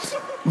real?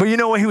 But you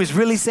know what he was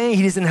really saying?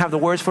 He didn't have the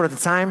words for it at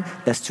the time.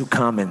 That's too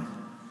common.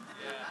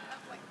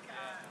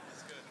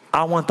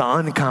 I want the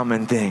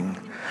uncommon thing.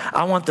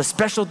 I want the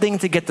special thing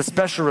to get the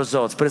special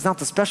results, but it's not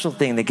the special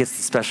thing that gets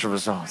the special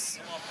results.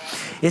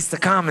 It's the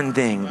common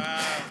thing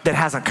that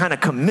has a kind of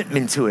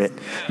commitment to it.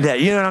 That,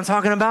 you know what I'm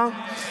talking about?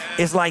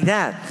 It's like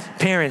that.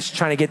 Parents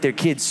trying to get their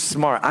kids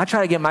smart. I try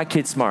to get my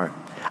kids smart.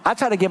 I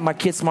tried to get my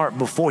kid smart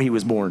before he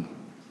was born.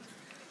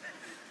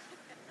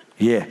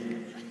 Yeah.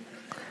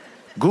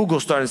 Google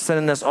started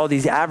sending us all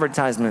these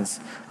advertisements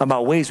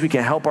about ways we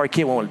can help our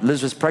kid. When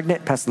Liz was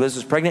pregnant, Pastor Liz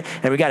was pregnant,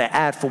 and we got an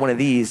ad for one of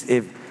these.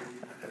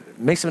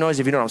 Make some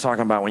noise if you know what I'm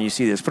talking about when you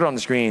see this. Put it on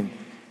the screen.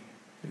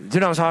 Do you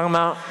know what I'm talking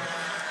about?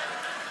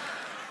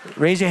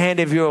 Raise your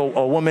hand if you're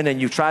a woman and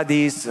you've tried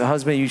these. A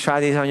husband, you tried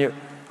these on your...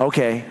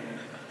 Okay.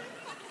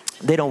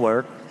 They don't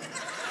work.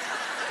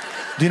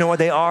 Do you know what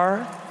they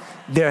are?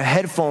 They're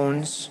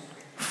headphones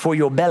for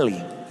your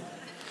belly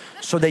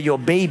so that your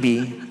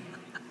baby,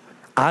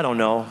 I don't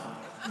know.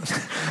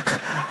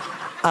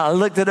 I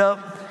looked it up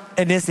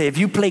and they say if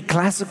you play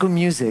classical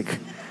music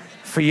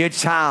for your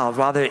child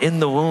while they're in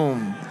the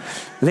womb,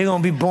 they're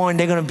gonna be born,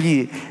 they're gonna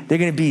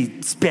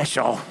be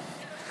special.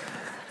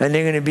 And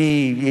they're gonna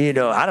be,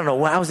 I don't know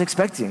what I was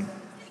expecting.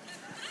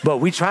 But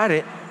we tried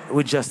it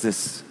with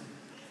Justice.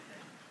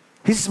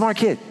 He's a smart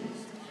kid.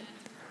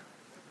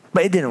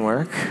 But it didn't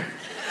work.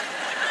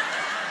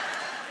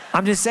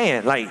 I'm just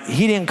saying,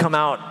 he didn't come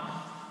out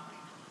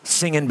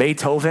singing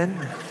Beethoven,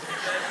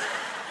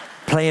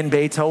 playing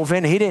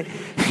Beethoven.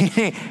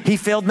 He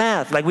failed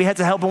math. We had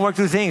to help him work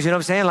through things, you know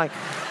what I'm saying?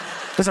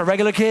 Just a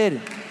regular kid.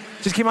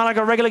 Just came out like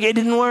a regular kid. It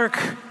didn't work.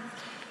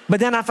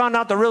 But then I found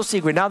out the real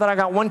secret. Now that I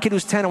got one kid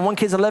who's 10 and one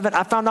kid's 11,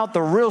 I found out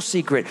the real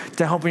secret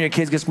to helping your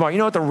kids get smart. You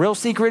know what the real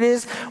secret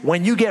is?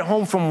 When you get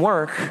home from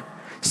work,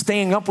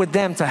 staying up with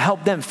them to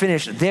help them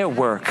finish their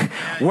work,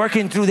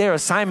 working through their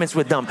assignments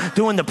with them,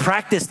 doing the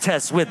practice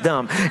tests with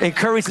them,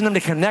 encouraging them to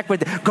connect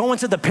with them, going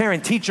to the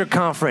parent-teacher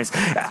conference.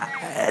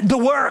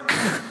 The work.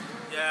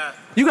 Yeah.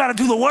 You got to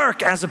do the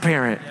work as a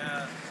parent.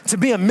 Yeah. To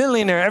be a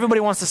millionaire,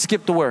 everybody wants to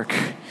skip the work.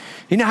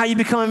 You know how you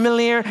become a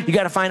millionaire? You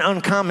got to find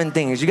uncommon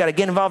things. You got to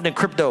get involved in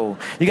crypto.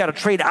 You got to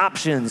trade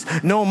options,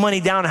 no money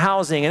down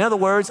housing. In other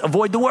words,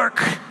 avoid the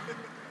work.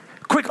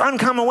 Quick,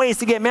 uncommon ways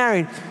to get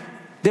married.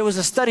 There was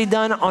a study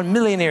done on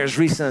millionaires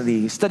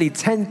recently. Studied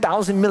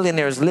 10,000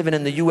 millionaires living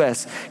in the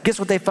U.S. Guess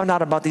what they found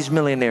out about these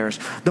millionaires?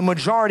 The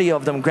majority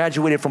of them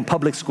graduated from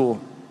public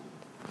school.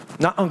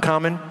 Not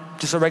uncommon,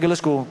 just a regular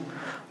school.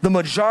 The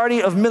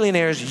majority of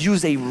millionaires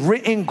use a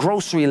written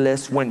grocery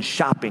list when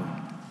shopping.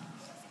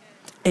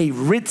 A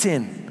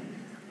written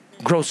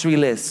grocery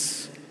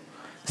list.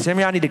 Some of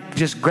y'all need to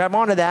just grab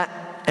onto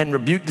that and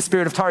rebuke the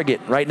spirit of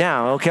Target right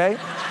now, okay?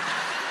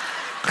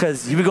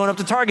 because you be going up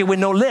to Target with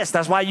no list.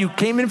 That's why you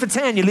came in for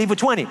 10, you leave with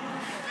 20.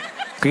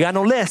 You got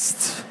no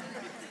list.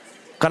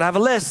 Gotta have a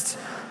list.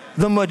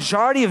 The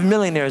majority of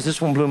millionaires,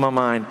 this one blew my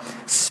mind,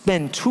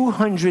 spend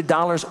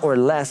 $200 or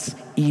less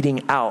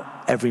eating out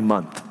every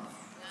month.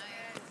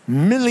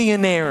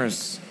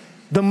 Millionaires,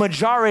 the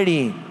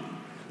majority.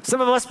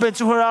 Some of us spent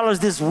 $200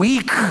 this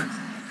week.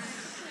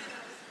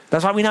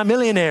 That's why we're not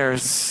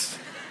millionaires.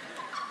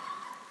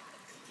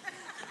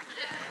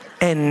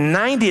 And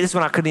 90, this is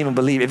one I couldn't even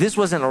believe. If this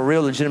wasn't a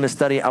real legitimate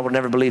study, I would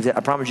never believe it. I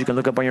promise you can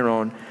look up on your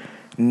own.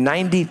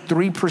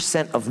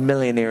 93% of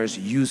millionaires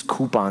use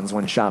coupons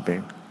when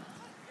shopping.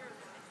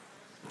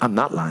 I'm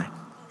not lying.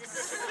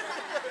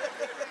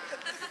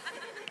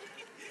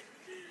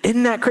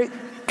 Isn't that crazy?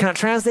 Can I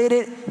translate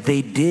it?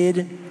 They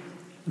did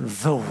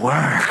the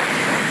work.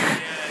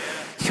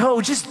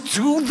 Yo, just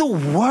do the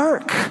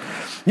work.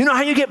 You know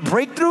how you get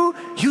breakthrough?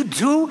 You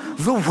do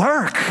the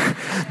work.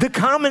 The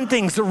common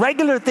things, the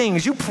regular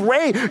things. You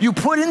pray, you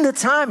put in the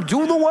time,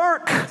 do the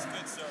work.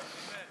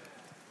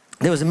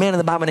 There was a man in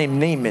the Bible named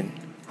Naaman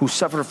who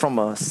suffered from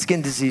a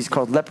skin disease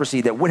called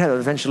leprosy that would have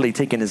eventually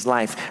taken his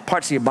life.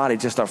 Parts of your body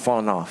just start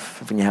falling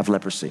off when you have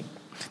leprosy.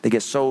 They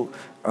get so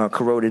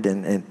corroded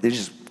and they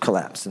just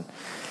collapse.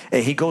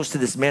 And he goes to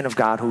this man of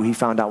God who he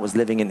found out was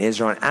living in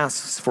Israel and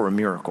asks for a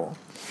miracle.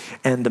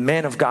 And the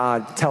man of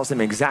God tells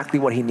him exactly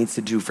what he needs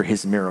to do for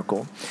his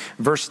miracle.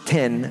 Verse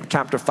 10,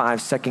 chapter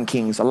 5, 2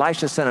 Kings.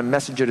 Elisha sent a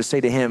messenger to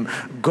say to him,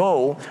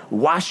 go,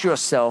 wash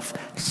yourself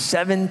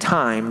 7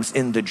 times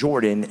in the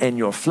Jordan, and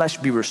your flesh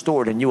be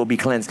restored, and you will be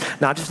cleansed.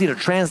 Now, I just need to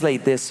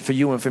translate this for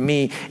you and for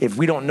me. If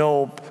we don't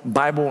know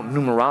Bible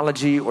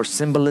numerology or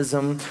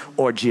symbolism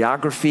or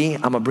geography,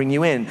 I'm going to bring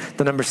you in.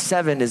 The number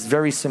 7 is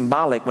very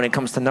symbolic when it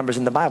comes to numbers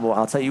in the Bible.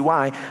 I'll tell you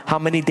why. How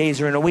many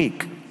days are in a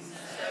week?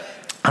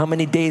 How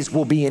many days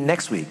will be in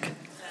next week?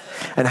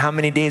 And how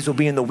many days will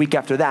be in the week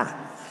after that?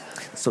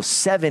 So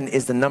 7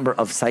 is the number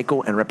of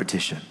cycle and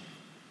repetition.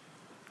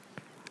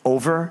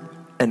 Over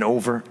and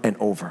over and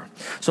over.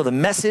 So the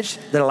message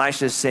that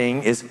Elisha is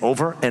saying is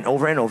over and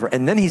over and over.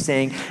 And then he's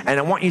saying, and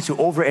I want you to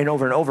over and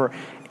over and over,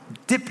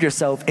 dip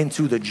yourself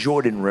into the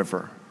Jordan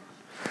River.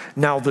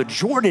 Now the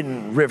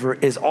Jordan River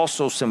is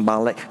also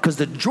symbolic because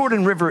the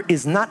Jordan River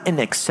is not an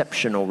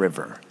exceptional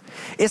river.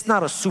 It's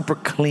not a super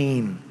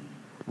clean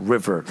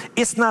river.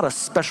 It's not a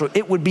special,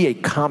 it would be a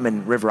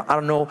common river. I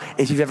don't know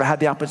if you've ever had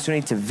the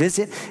opportunity to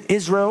visit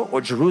Israel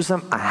or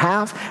Jerusalem. I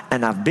have,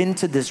 and I've been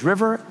to this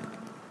river.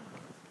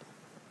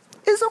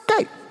 It's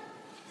okay.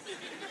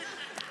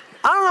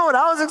 I don't know what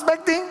I was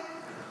expecting,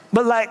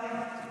 but like,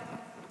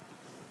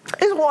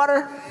 it's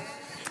water.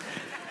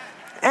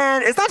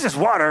 And it's not just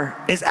water,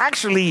 it's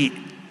actually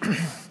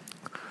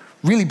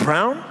really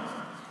brown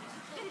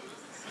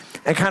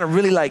and kind of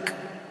really like,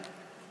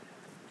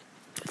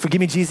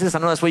 forgive me, Jesus, I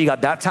know that's where you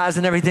got baptized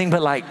and everything,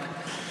 but like,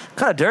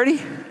 kind of dirty.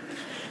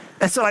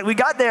 And so like we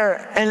got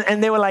there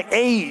and they were like,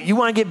 hey, you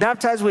want to get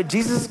baptized where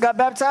Jesus got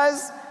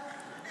baptized?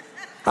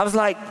 I was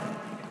like,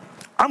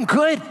 I'm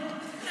good.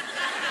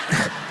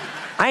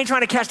 I ain't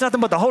trying to catch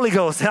nothing but the Holy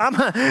Ghost.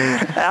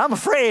 I'm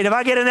afraid if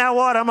I get in that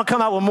water, I'm going to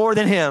come out with more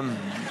than him.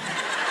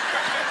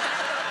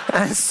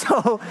 And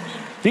so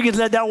you can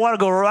let that water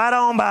go right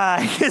on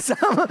by.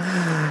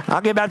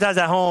 I'll get baptized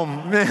at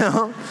home. You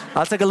know?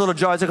 I'll take a little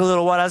jar, take a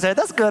little water. I said,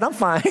 that's good, I'm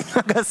fine.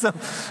 I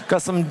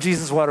got some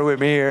Jesus water with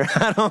me here.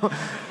 And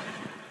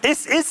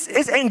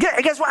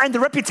guess what? And the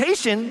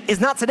reputation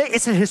is not today,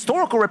 it's a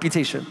historical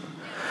reputation.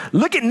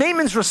 Look at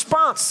Naaman's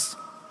response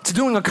to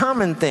doing a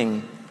common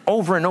thing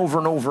over and over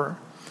and over.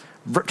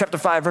 Chapter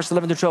 5, verse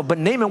 11 to 12. But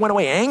Naaman went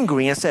away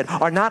angry and said,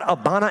 are not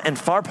Abana and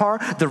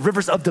Pharpar, the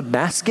rivers of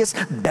Damascus,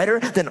 better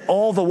than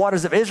all the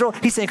waters of Israel?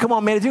 He's saying, come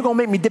on, man, if you're going to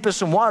make me dip in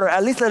some water,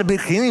 at least let it be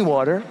clean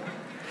water.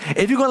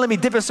 If you're going to let me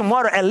dip in some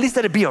water, at least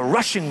let it be a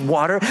rushing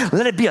water.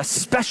 Let it be a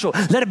special.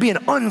 Let it be an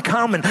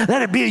uncommon.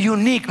 Let it be a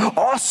unique,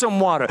 awesome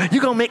water.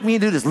 You're going to make me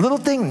do this little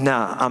thing?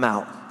 Nah, I'm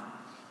out.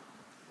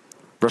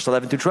 Verse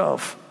 11 through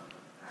 12.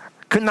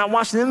 Could not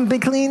wash them and be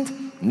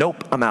cleaned?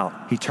 Nope, I'm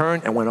out. He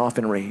turned and went off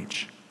in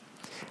rage.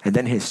 And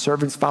then his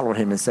servants followed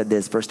him and said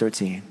this, verse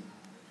 13.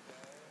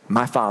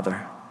 My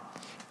father,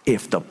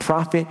 if the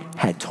prophet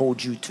had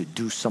told you to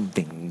do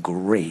something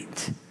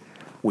great,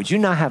 would you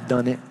not have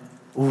done it?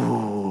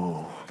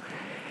 Ooh.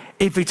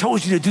 If he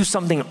told you to do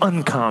something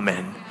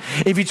uncommon,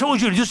 if he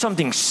told you to do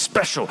something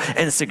special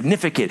and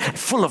significant,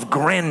 full of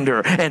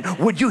grandeur, and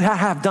would you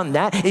have done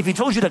that? If he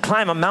told you to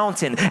climb a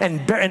mountain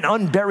and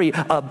unbury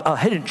a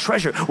hidden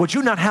treasure, would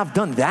you not have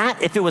done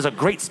that if it was a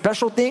great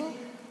special thing?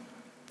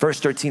 Verse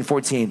 13,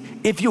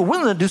 14, if you're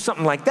willing to do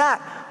something like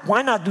that,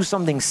 why not do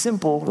something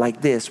simple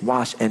like this,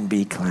 wash and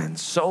be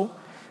cleansed? So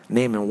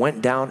Naaman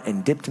went down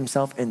and dipped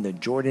himself in the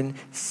Jordan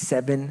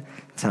 7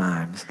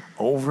 times,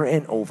 over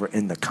and over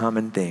in the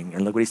common thing.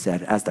 And look what he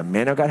said, as the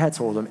man of God had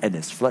told him, and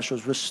his flesh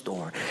was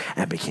restored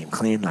and became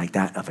clean like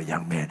that of a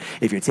young man.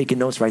 If you're taking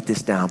notes, write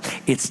this down.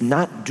 It's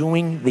not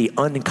doing the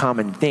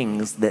uncommon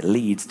things that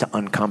leads to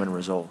uncommon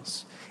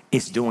results.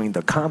 It's doing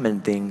the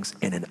common things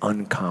in an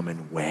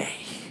uncommon way.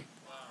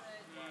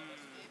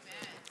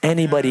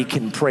 Anybody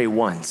can pray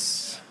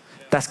once.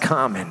 That's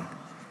common.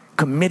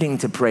 Committing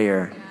to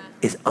prayer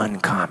is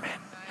uncommon.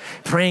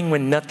 Praying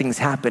when nothing's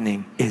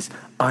happening is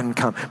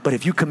uncommon. But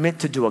if you commit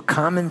to do a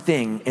common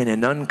thing in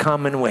an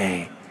uncommon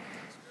way,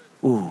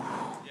 ooh.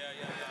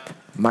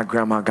 My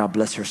grandma, God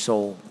bless her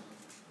soul,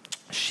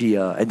 she,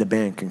 and the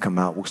band can come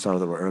out. We'll start a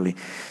little early.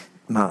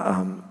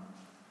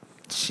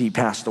 She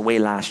passed away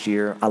last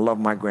year. I love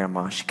my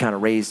grandma. She kind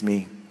of raised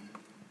me.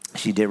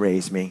 She did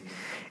raise me.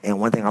 And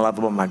one thing I love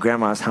about my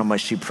grandma is how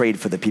much she prayed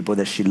for the people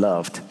that she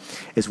loved.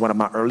 It's one of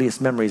my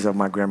earliest memories of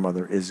my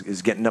grandmother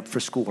is getting up for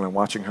school and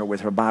watching her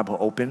with her Bible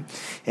open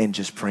and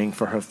just praying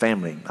for her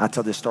family. I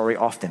tell this story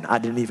often. I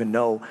didn't even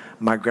know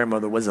my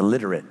grandmother was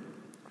illiterate.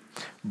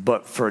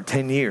 But for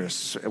 10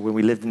 years, when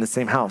we lived in the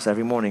same house,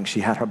 every morning she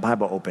had her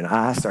Bible open.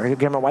 I asked her, hey,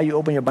 Grandma, why you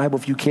open your Bible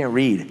if you can't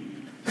read?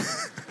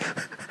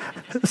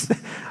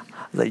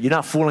 Like, you're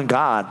not fooling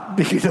God.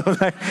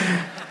 Like,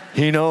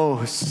 He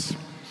knows.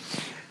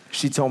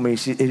 She told me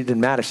it didn't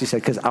matter. She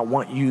said, because I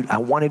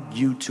wanted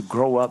you to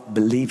grow up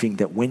believing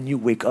that when you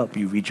wake up,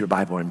 you read your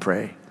Bible and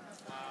pray.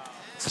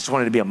 So I just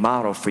wanted to be a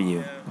model for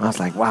you. I was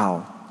like,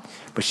 wow.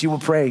 But she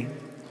would pray.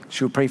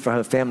 She would pray for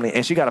her family.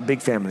 And she got a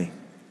big family.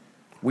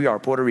 We are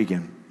Puerto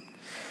Rican.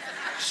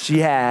 She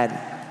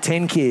had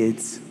 10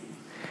 kids.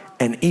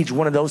 And each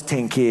one of those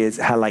 10 kids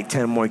had like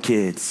 10 more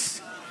kids.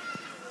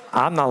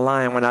 I'm not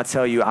lying when I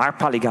tell you, I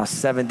probably got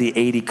 70,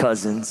 80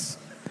 cousins.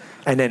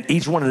 And then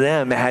each one of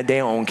them had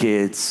their own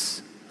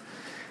kids.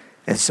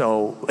 And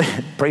so,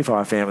 pray for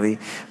our family.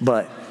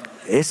 But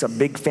it's a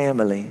big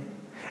family.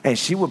 And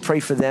she would pray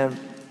for them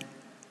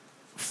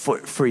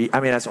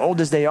as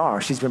old as they are.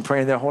 She's been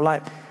praying their whole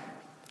life.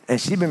 And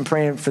she's been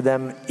praying for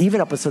them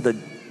even up until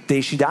the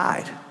day she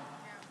died.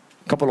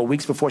 A couple of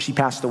weeks before she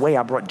passed away,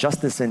 I brought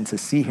Justice in to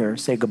see her,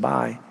 say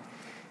goodbye.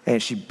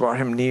 And she brought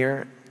him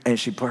near, and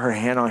she put her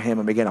hand on him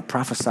and began to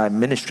prophesy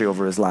ministry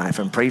over his life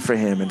and pray for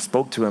him and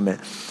spoke to him.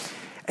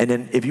 And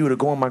then if you were to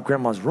go in my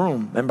grandma's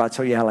room, remember I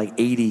told you I had like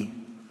 80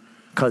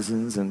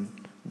 cousins and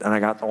I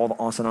got all the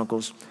aunts and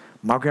uncles.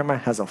 My grandma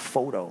has a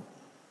photo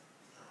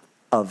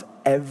of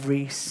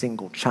every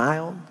single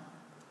child,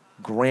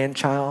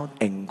 grandchild,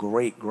 and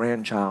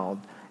great-grandchild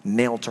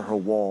nailed to her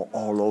wall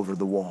all over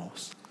the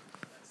walls.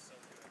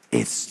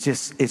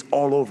 It's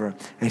all over.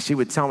 And she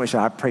would tell me,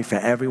 I pray for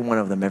every one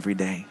of them every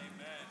day.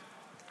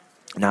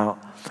 Now,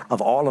 of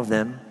all of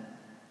them,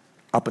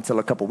 up until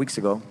a couple weeks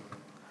ago,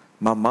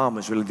 my mom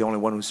is really the only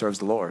one who serves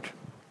the Lord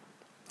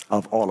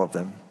of all of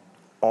them.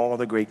 All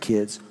the great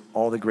kids,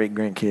 all the great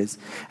grandkids.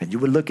 And you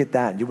would look at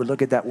that, and you would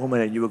look at that woman,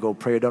 and you would go,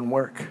 prayer doesn't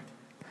work.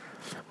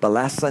 But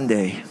last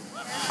Sunday,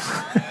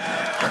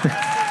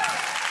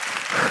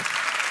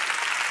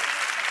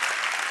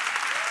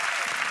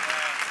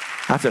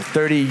 after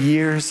 30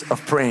 years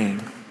of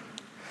praying,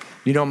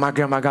 you know what my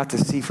grandma got to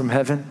see from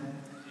heaven?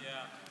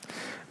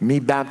 Me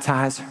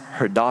baptize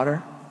her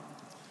daughter.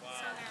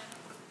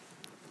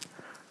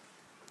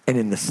 And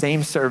in the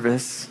same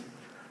service,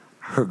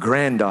 her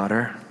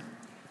granddaughter.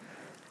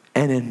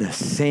 And in the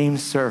same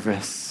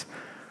service,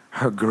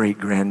 her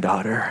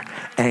great-granddaughter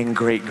and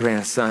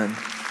great-grandson.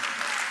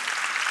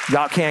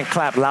 Y'all can't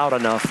clap loud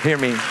enough. Hear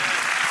me.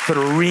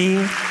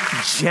 3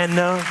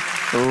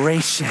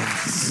 generations.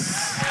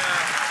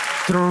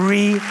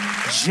 3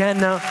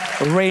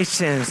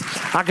 generations.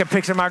 I can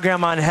picture my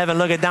grandma in heaven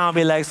looking down and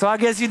be like, so I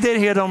guess you did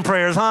hear them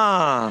prayers,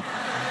 huh?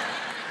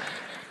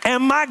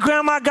 And my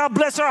grandma, God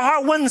bless her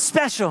heart, wasn't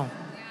special.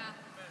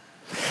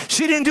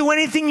 She didn't do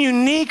anything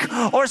unique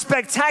or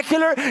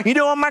spectacular. You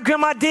know what my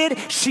grandma did?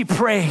 She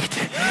prayed.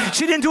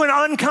 She didn't do an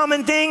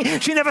uncommon thing.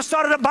 She never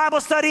started a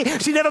Bible study.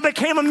 She never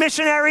became a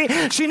missionary.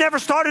 She never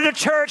started a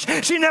church.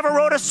 She never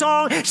wrote a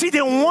song. She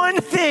did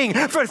one thing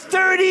for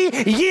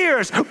 30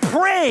 years,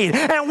 prayed.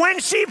 And when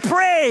she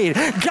prayed,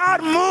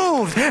 God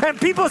moved and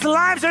people's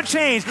lives are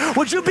changed.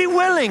 Would you be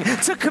willing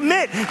to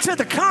commit to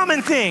the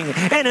common thing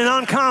in an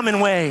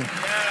uncommon way?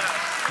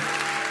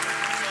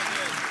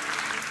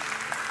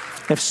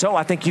 If so,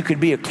 I think you could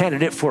be a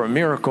candidate for a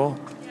miracle.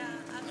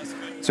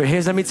 So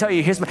let me tell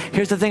you, here's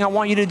the thing I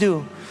want you to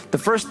do.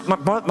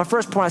 My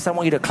first point is I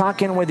want you to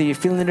clock in whether you're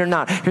feeling it or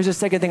not. Here's the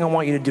second thing I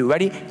want you to do.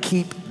 Ready?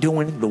 Keep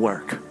doing the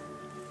work.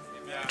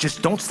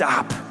 Just don't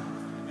stop.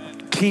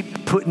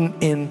 Keep putting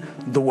in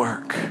the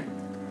work.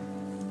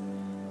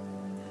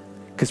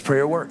 Because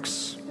prayer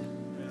works.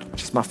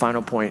 Just my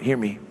final point. Hear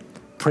me.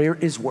 Prayer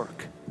is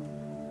work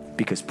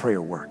because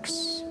prayer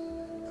works.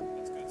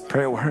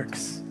 Prayer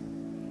works.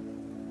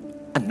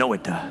 I know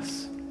it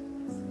does.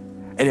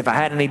 And if I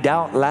had any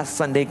doubt, last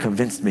Sunday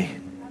convinced me.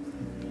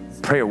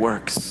 Prayer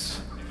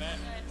works.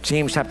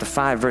 James chapter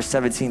 5, verse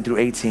 17 through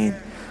 18.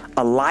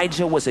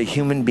 Elijah was a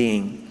human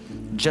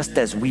being, just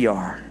as we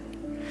are.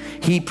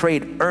 He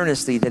prayed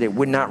earnestly that it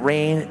would not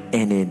rain,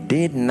 and it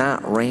did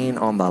not rain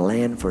on the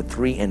land for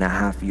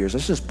 3.5 years.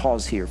 Let's just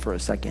pause here for a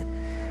second.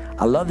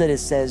 I love that it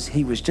says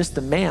he was just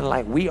a man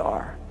like we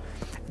are.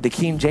 The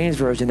King James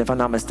Version, if I'm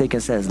not mistaken,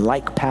 says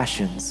like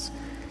passions.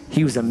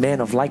 He was a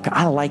man of like.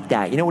 I like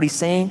that. You know what he's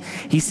saying?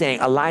 He's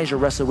saying Elijah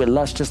wrestled with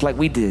lust just like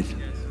we did.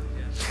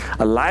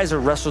 Elijah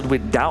wrestled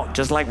with doubt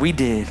just like we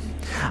did.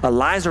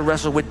 Elijah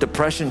wrestled with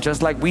depression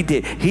just like we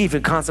did. He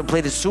even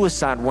contemplated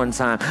suicide one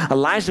time.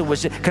 Elijah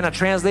was, can I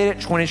translate it?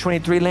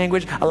 2023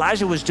 language.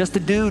 Elijah was just a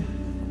dude.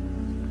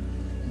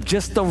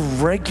 Just a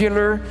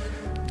regular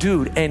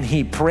dude. And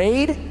he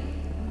prayed,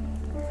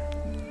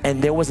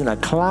 and there wasn't a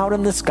cloud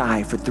in the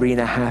sky for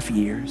 3.5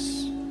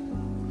 years.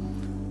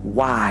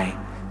 Why?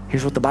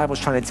 Here's what the Bible's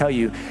trying to tell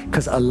you.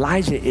 Because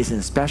Elijah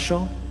isn't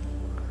special.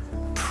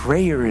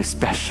 Prayer is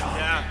special.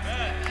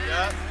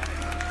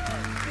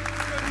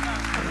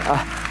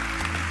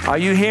 Are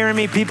you hearing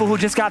me, people who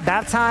just got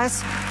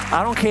baptized?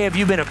 I don't care if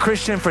you've been a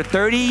Christian for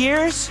 30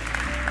 years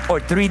or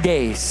 3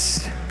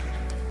 days.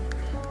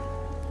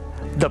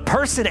 The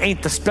person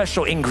ain't the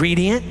special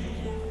ingredient.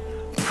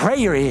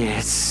 Prayer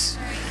is.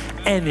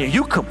 And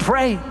you could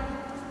pray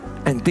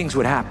and things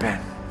would happen.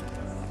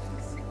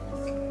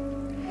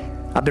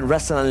 I've been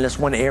wrestling in this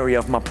one area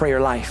of my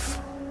prayer life.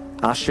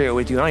 I'll share it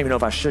with you. I don't even know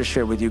if I should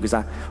share it with you because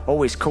I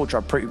always coach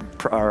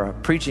our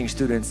preaching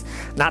students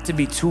not to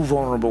be too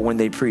vulnerable when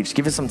they preach.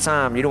 Give it some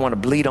time. You don't want to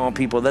bleed on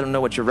people. Let them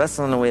know what you're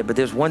wrestling with. But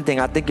there's one thing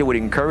I think it would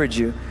encourage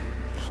you.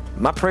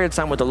 My prayer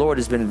time with the Lord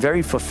has been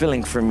very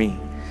fulfilling for me.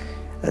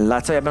 And I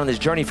tell you, I've been on this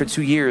journey for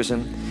 2 years.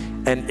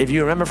 And if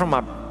you remember from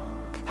my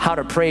How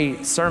to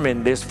Pray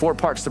sermon, there's 4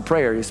 parts to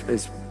prayer.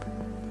 It's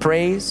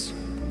praise,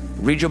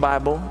 read your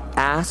Bible,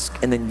 ask,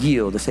 and then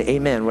yield to say,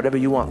 amen, whatever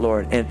you want,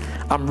 Lord. And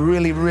I'm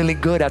really, really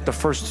good at the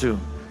first 2.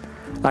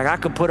 Like I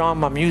could put on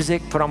my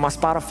music, put on my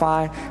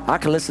Spotify. I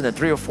could listen to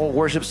 3 or 4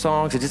 worship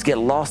songs and just get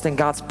lost in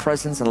God's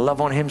presence and love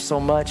on him so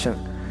much.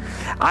 And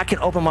I can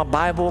open my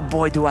Bible.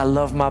 Boy, do I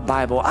love my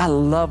Bible. I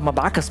love my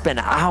Bible. I could spend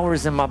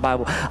hours in my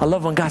Bible. I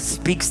love when God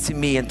speaks to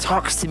me and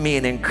talks to me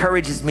and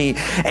encourages me.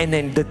 And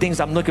then the things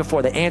I'm looking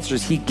for, the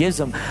answers he gives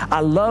them.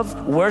 I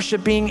love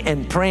worshiping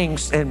and praying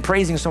and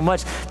praising so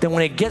much that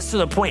when it gets to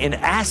the point in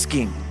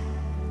asking,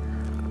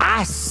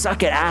 I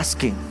suck at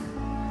asking.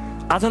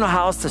 I don't know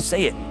how else to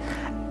say it.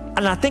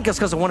 And I think it's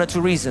because of 1 or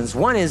 2 reasons.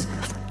 One is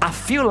I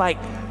feel like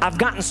I've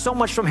gotten so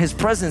much from his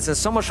presence and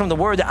so much from the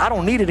word that I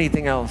don't need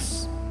anything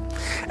else.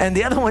 And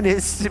the other one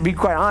is, to be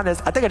quite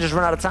honest, I think I just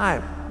run out of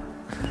time.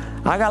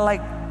 I got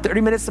like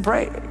 30 minutes to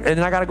pray, and then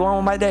I got to go on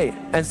with my day.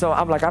 And so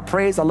I'm like, I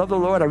praise, I love the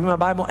Lord, I read my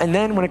Bible. And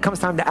then when it comes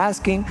time to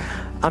asking,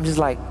 I'm just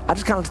like, I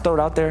just kind of throw it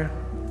out there.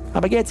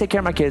 I'm like, yeah, take care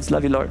of my kids.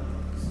 Love you, Lord.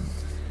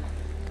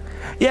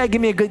 Yeah,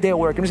 give me a good day at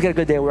work. I'm just get a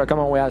good day at work. I'm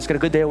on my way out. Just get a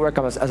good day at work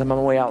as I'm on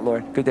my way out,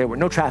 Lord. Good day at work.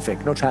 No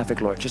traffic,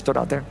 Lord. Just throw it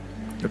out there.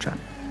 No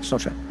traffic. There's no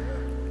traffic.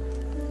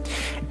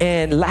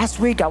 And last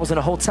week I was in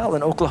a hotel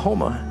in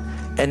Oklahoma.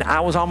 And I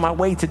was on my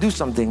way to do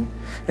something.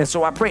 And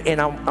so I prayed, and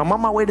I'm on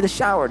my way to the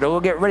shower to go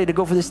get ready to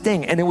go for this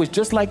thing. And it was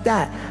just like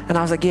that. And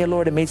I was like, yeah,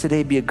 Lord, it may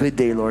today be a good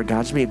day, Lord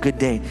God. Just be a good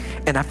day.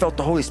 And I felt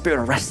the Holy Spirit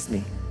arrest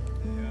me.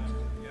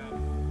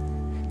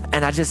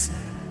 And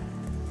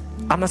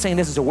I'm not saying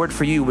this is a word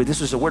for you, but this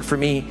was a word for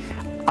me.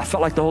 I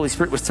felt like the Holy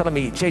Spirit was telling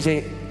me,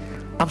 JJ,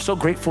 I'm so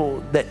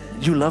grateful that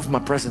you love my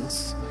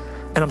presence.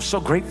 And I'm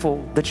so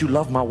grateful that you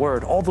love my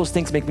word. All those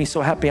things make me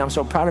so happy. I'm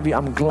so proud of you.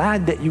 I'm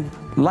glad that you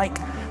like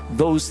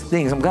those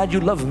things. I'm glad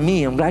you love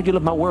me. I'm glad you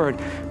love my word.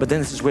 But then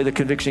this is where the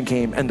conviction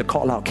came and the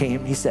call out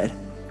came. He said,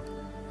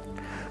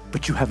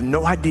 but you have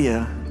no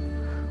idea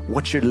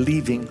what you're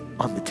leaving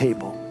on the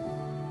table.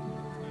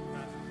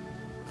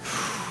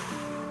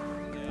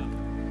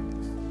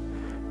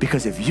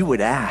 Because if you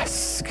would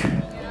ask,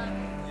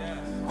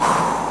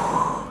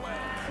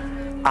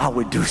 I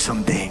would do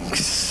some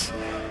things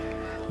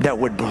that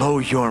would blow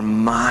your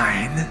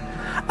mind.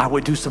 I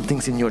would do some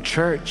things in your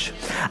church.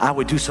 I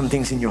would do some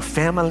things in your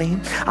family.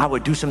 I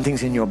would do some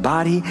things in your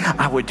body.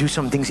 I would do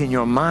some things in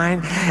your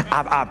mind.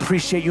 I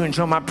appreciate you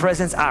enjoy my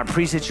presence. I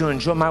appreciate you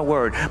enjoy my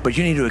word, but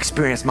you need to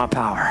experience my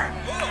power.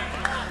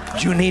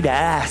 You need to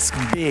ask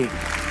big.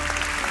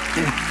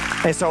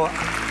 And so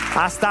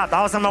I stopped.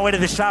 I was on my way to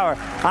the shower.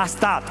 I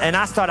stopped and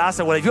I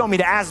said, well, if you want me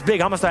to ask big,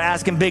 I'm gonna start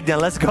asking big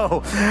then. Let's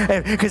go.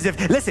 Because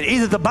listen,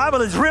 either the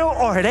Bible is real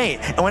or it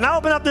ain't. And when I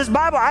open up this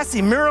Bible, I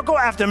see miracle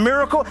after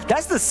miracle.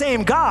 That's the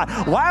same God.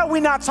 Why are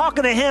we not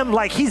talking to him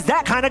like he's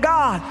that kind of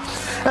God?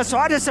 And so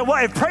I just said,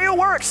 well, if prayer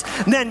works,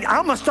 then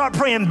I'm gonna start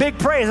praying big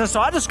prayers. And so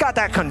I just got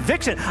that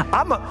conviction.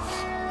 I'm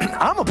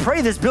gonna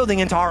pray this building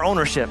into our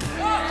ownership.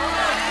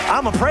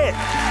 I'm gonna pray it.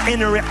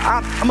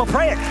 I'm gonna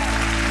pray it.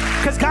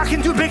 Because God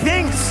can do big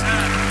things.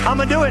 I'm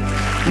gonna do it.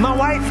 My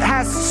wife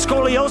has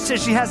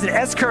scoliosis. She has an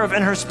S-curve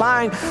in her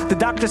spine. The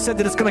doctor said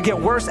that it's gonna get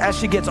worse as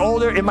she gets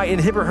older. It might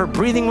inhibit her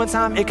breathing one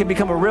time. It can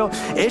become a real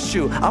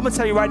issue. I'm gonna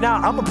tell you right now,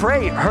 I'm gonna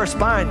pray her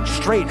spine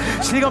straight.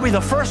 She's gonna be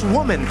the first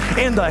woman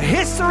in the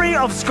history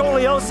of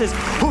scoliosis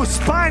whose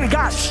spine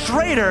got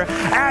straighter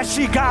as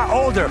she got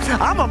older.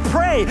 I'm gonna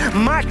pray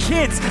my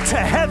kids to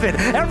heaven,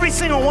 every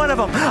single one of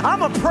them. I'm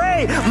gonna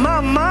pray my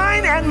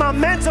mind and my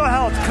mental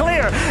health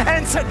clear.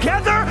 And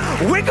together,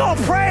 we're gonna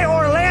pray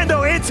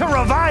Orlando into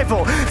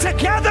revival.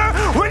 Together,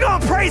 we're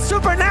gonna pray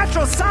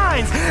supernatural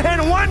signs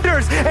and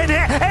wonders.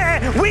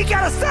 And we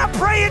gotta stop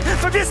praying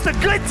for just the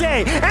good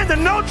day and the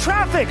no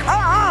traffic.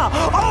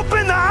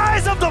 Open the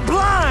eyes of the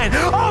blind.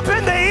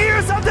 Open the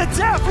ears of the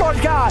deaf, Lord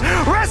God.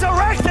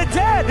 Resurrect the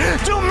dead.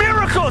 Do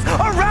miracles.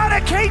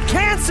 Eradicate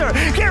cancer.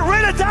 Get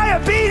rid of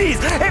diabetes.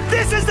 If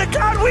this is the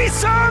God we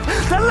serve,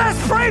 then let's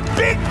pray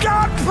big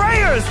God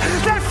prayers.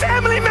 That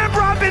family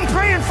member I've been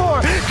praying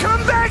for,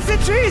 come back to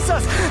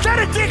Jesus. That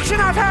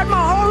addiction I've had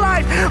my whole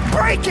life,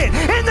 break it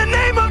in the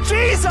name of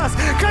Jesus,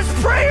 because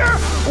prayer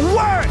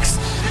works.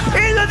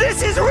 Either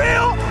this is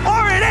real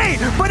or it ain't.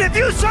 But if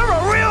you serve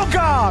a real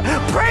God,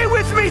 pray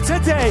with me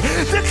today.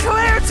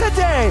 Declare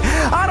today,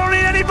 I don't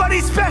need anybody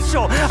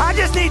special. I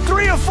just need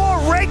 3 or 4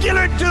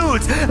 regular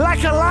dudes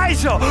like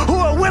Elijah who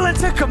are willing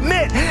to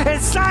commit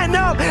and sign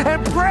up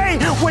and pray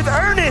with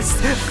earnest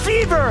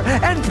fever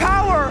and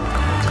power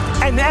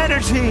and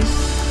energy.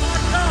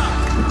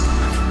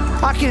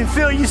 I can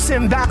feel you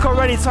sitting back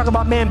already talking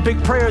about, man,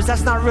 big prayers.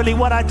 That's not really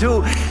what I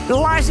do.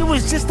 Elijah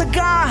was just a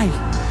guy.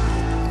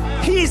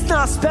 He's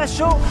not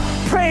special.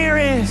 Prayer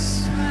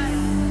is.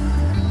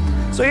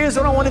 So here's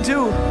what I want to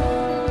do.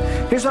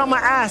 Here's what I'm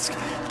going to ask.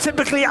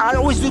 Typically, I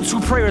always do 2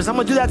 prayers. I'm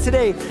going to do that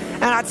today.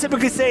 And I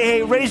typically say,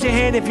 hey, raise your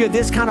hand if you're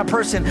this kind of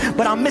person.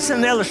 But I'm missing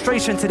an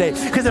illustration today.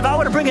 Because if I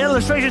were to bring an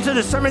illustration to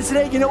the sermon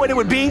today, you know what it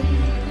would be?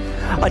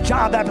 A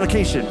job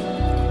application.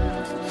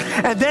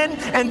 And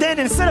then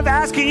instead of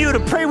asking you to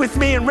pray with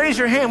me and raise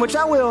your hand, which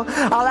I will,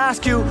 I'll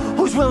ask you,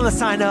 who's willing to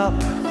sign up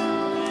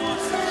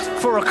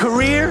for a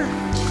career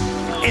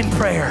in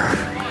prayer?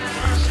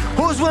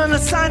 Who's willing to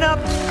sign up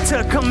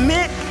to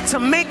commit to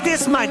make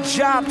this my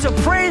job, to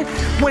pray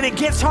when it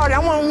gets hard? I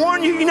want to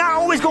warn you, you're not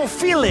always going to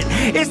feel it.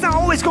 It's not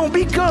always going to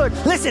be good.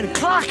 Listen,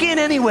 clock in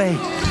anyway.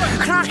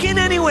 Clock in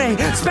anyway.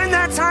 Spend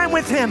that time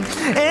with him.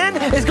 And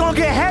it's going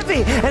to get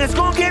heavy and it's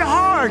going to get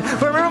hard.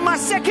 But remember my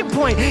second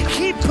point,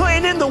 keep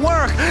putting in the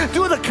work.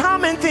 Do the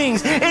common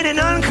things in an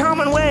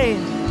uncommon way.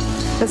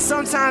 And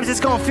sometimes it's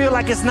going to feel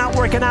like it's not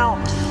working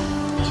out.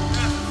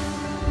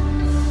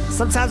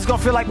 Sometimes it's going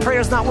to feel like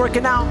prayer's not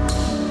working out.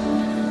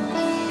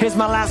 Here's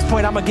my last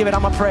point. I'm going to give it.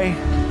 I'm going to pray.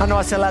 I know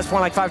I said last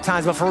point like 5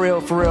 times, but for real.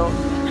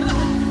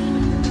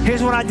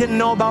 Here's what I didn't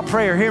know about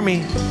prayer. Hear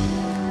me.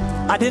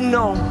 I didn't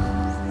know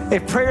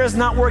if prayer is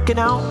not working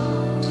out,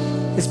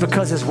 it's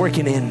because it's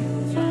working in.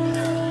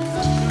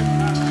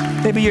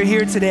 Maybe you're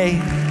here today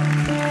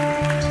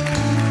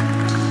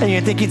and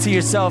you're thinking to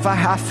yourself,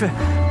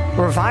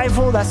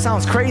 revival? That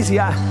sounds crazy.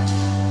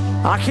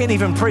 I can't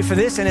even pray for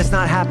this and it's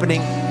not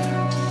happening.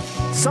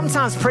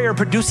 Sometimes prayer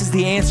produces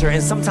the answer,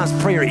 and sometimes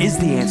prayer is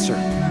the answer.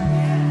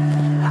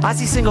 I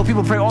see single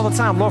people pray all the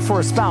time, Lord, for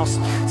a spouse.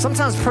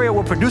 Sometimes prayer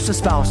will produce a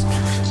spouse,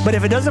 but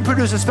if it doesn't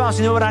produce a spouse,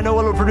 you know what I know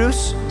it will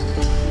produce?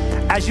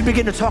 As you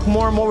begin to talk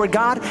more and more with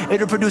God,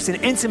 it'll produce an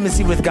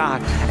intimacy with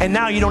God, and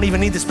now you don't even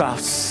need the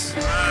spouse,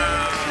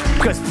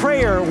 because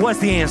prayer was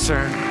the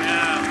answer.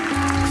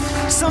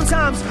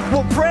 Sometimes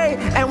we'll pray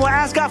and we'll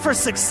ask God for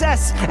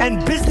success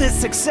and business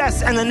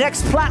success and the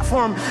next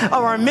platform of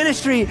our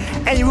ministry,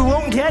 and we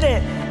won't get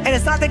it. And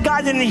it's not that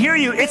God didn't hear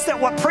you. It's that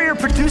what prayer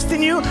produced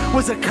in you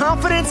was a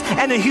confidence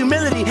and a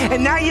humility.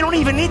 And now you don't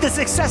even need the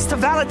success to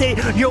validate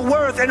your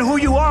worth and who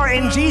you are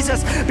in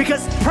Jesus,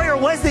 because prayer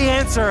was the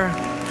answer.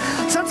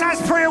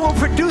 Sometimes prayer will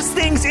produce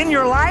things in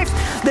your life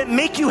that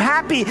make you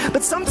happy,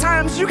 but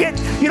sometimes you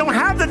don't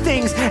have the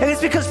things, and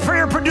it's because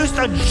prayer produced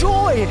a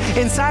joy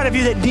inside of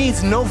you that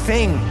needs no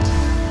thing.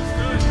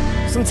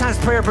 Sometimes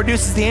prayer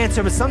produces the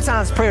answer, but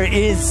sometimes prayer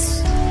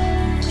is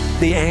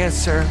the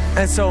answer.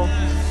 And so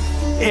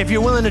if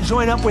you're willing to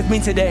join up with me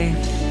today,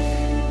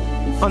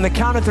 on the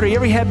count of 3,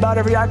 every head bowed,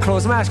 every eye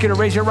closed, I'm gonna ask you to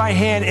raise your right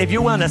hand if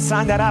you're willing to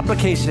sign that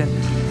application.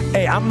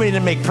 Hey, I'm ready to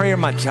make prayer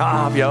my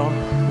job, yo.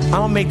 I'm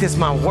gonna make this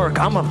my work.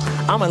 I'm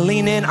gonna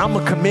lean in, I'm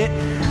gonna commit.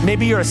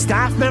 Maybe you're a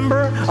staff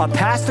member, a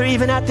pastor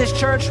even at this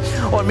church,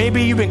 or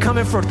maybe you've been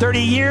coming for 30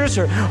 years,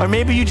 or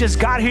maybe you just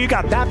got here, you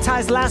got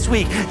baptized last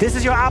week. This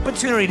is your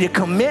opportunity to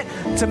commit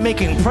to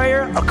making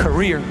prayer a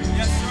career.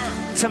 Yes, sir.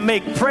 To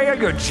make prayer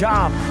your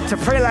job, to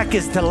pray like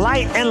it's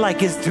delight and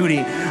like it's duty.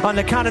 On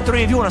the count of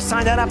 3, if you want to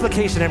sign that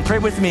application and pray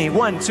with me.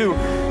 1, 2,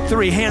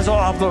 3. Hands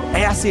all over.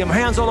 Hey, I see them.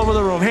 Hands all over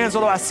the room. Hands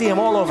all over. I see them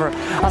all over.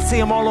 I see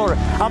them all over.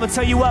 I'm going to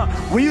tell you what.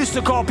 We used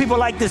to call people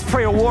like this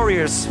prayer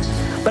warriors,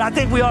 but I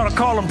think we ought to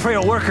call them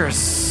prayer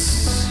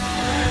workers.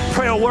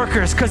 Prayer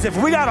workers, because if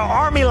we got an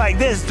army like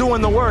this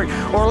doing the work,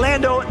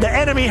 Orlando, the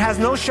enemy has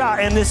no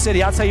shot in this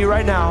city. I'll tell you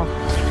right now.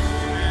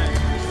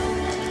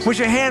 With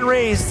your hand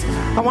raised,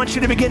 I want you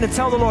to begin to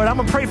tell the Lord, I'm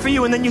going to pray for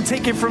you, and then you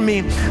take it from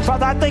me.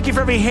 Father, I thank you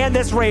for every hand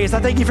that's raised. I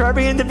thank you for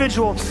every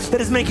individual that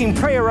is making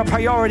prayer a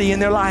priority in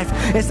their life.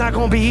 It's not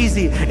going to be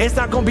easy. It's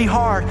not going to be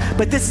hard,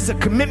 but this is a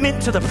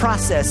commitment to the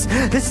process.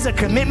 This is a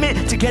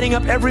commitment to getting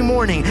up every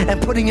morning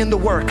and putting in the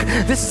work.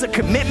 This is a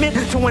commitment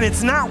to when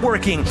it's not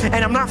working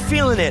and I'm not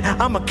feeling it,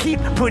 I'm going to keep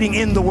putting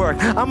in the work.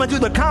 I'm going to do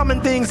the common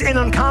things in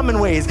uncommon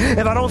ways.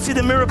 If I don't see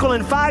the miracle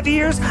in 5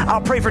 years,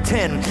 I'll pray for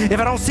 10. If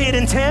I don't see it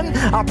in 10,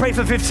 I'll pray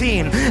for 15.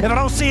 If I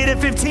don't see it in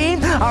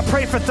 15, I'll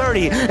pray for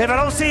 30. If I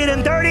don't see it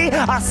in 30,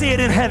 I see it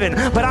in heaven.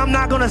 But I'm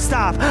not gonna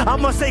stop.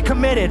 I'm gonna stay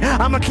committed.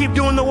 I'm gonna keep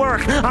doing the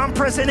work. I'm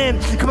pressing in.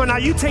 Come on, now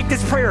you take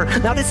this prayer.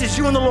 Now this is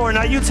you and the Lord.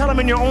 Now you tell him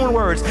in your own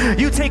words.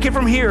 You take it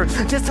from here.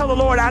 Just tell the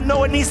Lord, I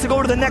know it needs to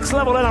go to the next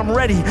level and I'm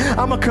ready.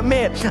 I'm gonna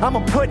commit. I'm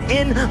gonna put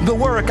in the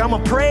work. I'm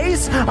gonna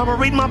praise. I'm gonna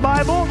read my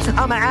Bible.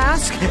 I'm gonna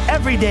ask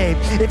every day.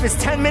 If it's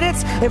 10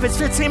 minutes, if it's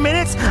 15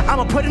 minutes, I'm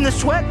gonna put in the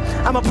sweat.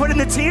 I'm gonna put in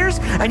the tears.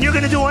 And you're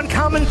gonna do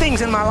uncommon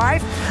things in my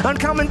life,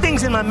 uncommon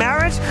things in my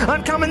marriage,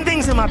 uncommon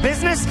things in my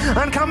business,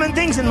 uncommon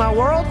things in my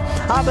world.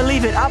 I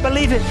believe it. I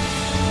believe it.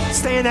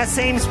 Stay in that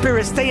same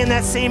spirit. Stay in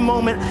that same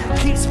moment.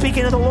 Keep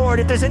speaking to the Lord.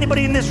 If there's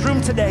anybody in this room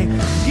today,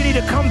 you need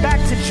to come back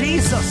to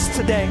Jesus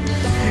today.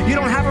 You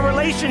don't have a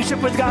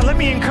relationship with God. Let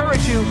me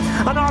encourage you.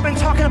 I know I've been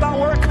talking about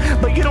work,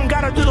 but you don't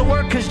got to do the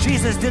work because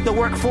Jesus did the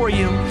work for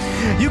you.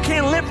 You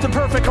can't live the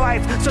perfect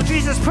life, so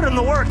Jesus put in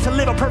the work to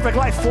live a perfect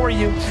life for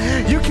you.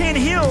 You can't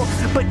heal,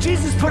 but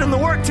Jesus put in the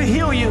work to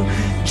heal you.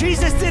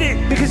 Jesus did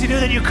it because he knew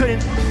that you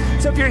couldn't.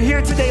 So if you're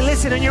here today,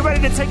 listen, and you're ready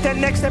to take that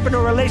next step into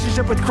a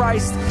relationship with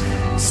Christ,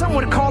 some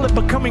would call it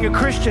becoming a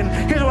Christian.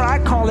 Here's what I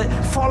call it: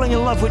 falling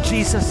in love with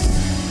Jesus.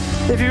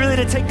 If you're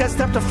ready to take that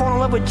step to fall in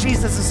love with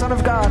Jesus, the Son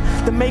of God,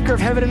 the maker of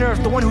heaven and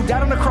earth, the one who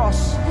died on the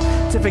cross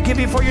to forgive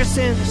you for your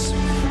sins.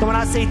 And when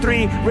I say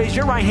 3, raise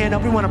your right hand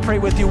up. We want to pray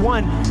with you.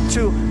 1,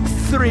 2,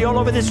 3. All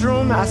over this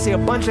room, I see a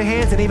bunch of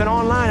hands, and even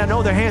online, I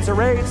know their hands are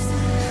raised.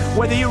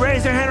 Whether you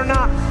raise your hand or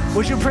not,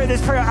 would you pray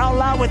this prayer out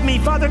loud with me?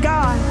 Father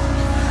God,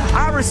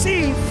 I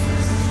receive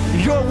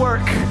your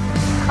work.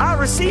 I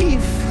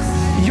receive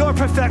your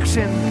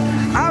perfection.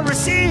 I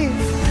receive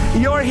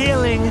your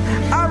healing.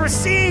 I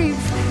receive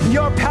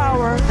your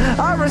power.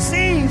 I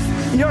receive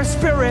your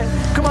spirit.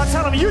 Come on,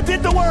 tell them you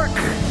did the work.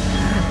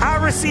 I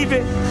receive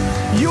it.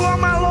 You are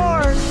my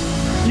Lord.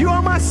 You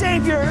are my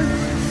Savior.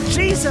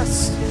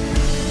 Jesus,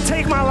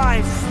 take my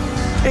life.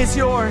 It's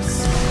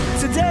yours.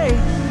 Today,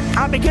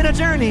 I begin a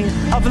journey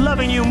of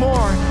loving you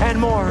more and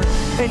more.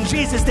 In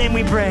Jesus' name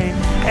we pray.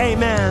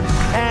 Amen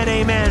and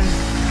amen.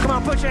 Come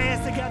on, put your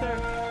hands together.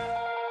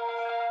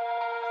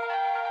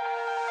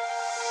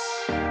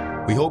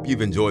 We hope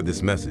you've enjoyed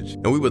this message,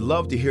 and we would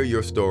love to hear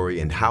your story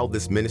and how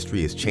this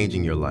ministry is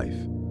changing your life.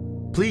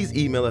 Please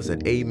email us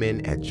at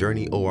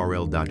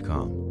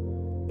amen@journeyorl.com.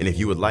 And if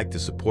you would like to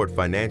support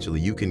financially,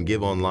 you can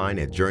give online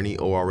at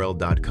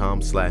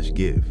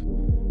journeyorl.com/give.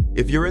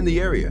 If you're in the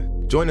area,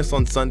 join us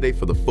on Sunday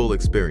for the full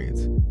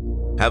experience.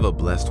 Have a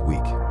blessed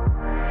week.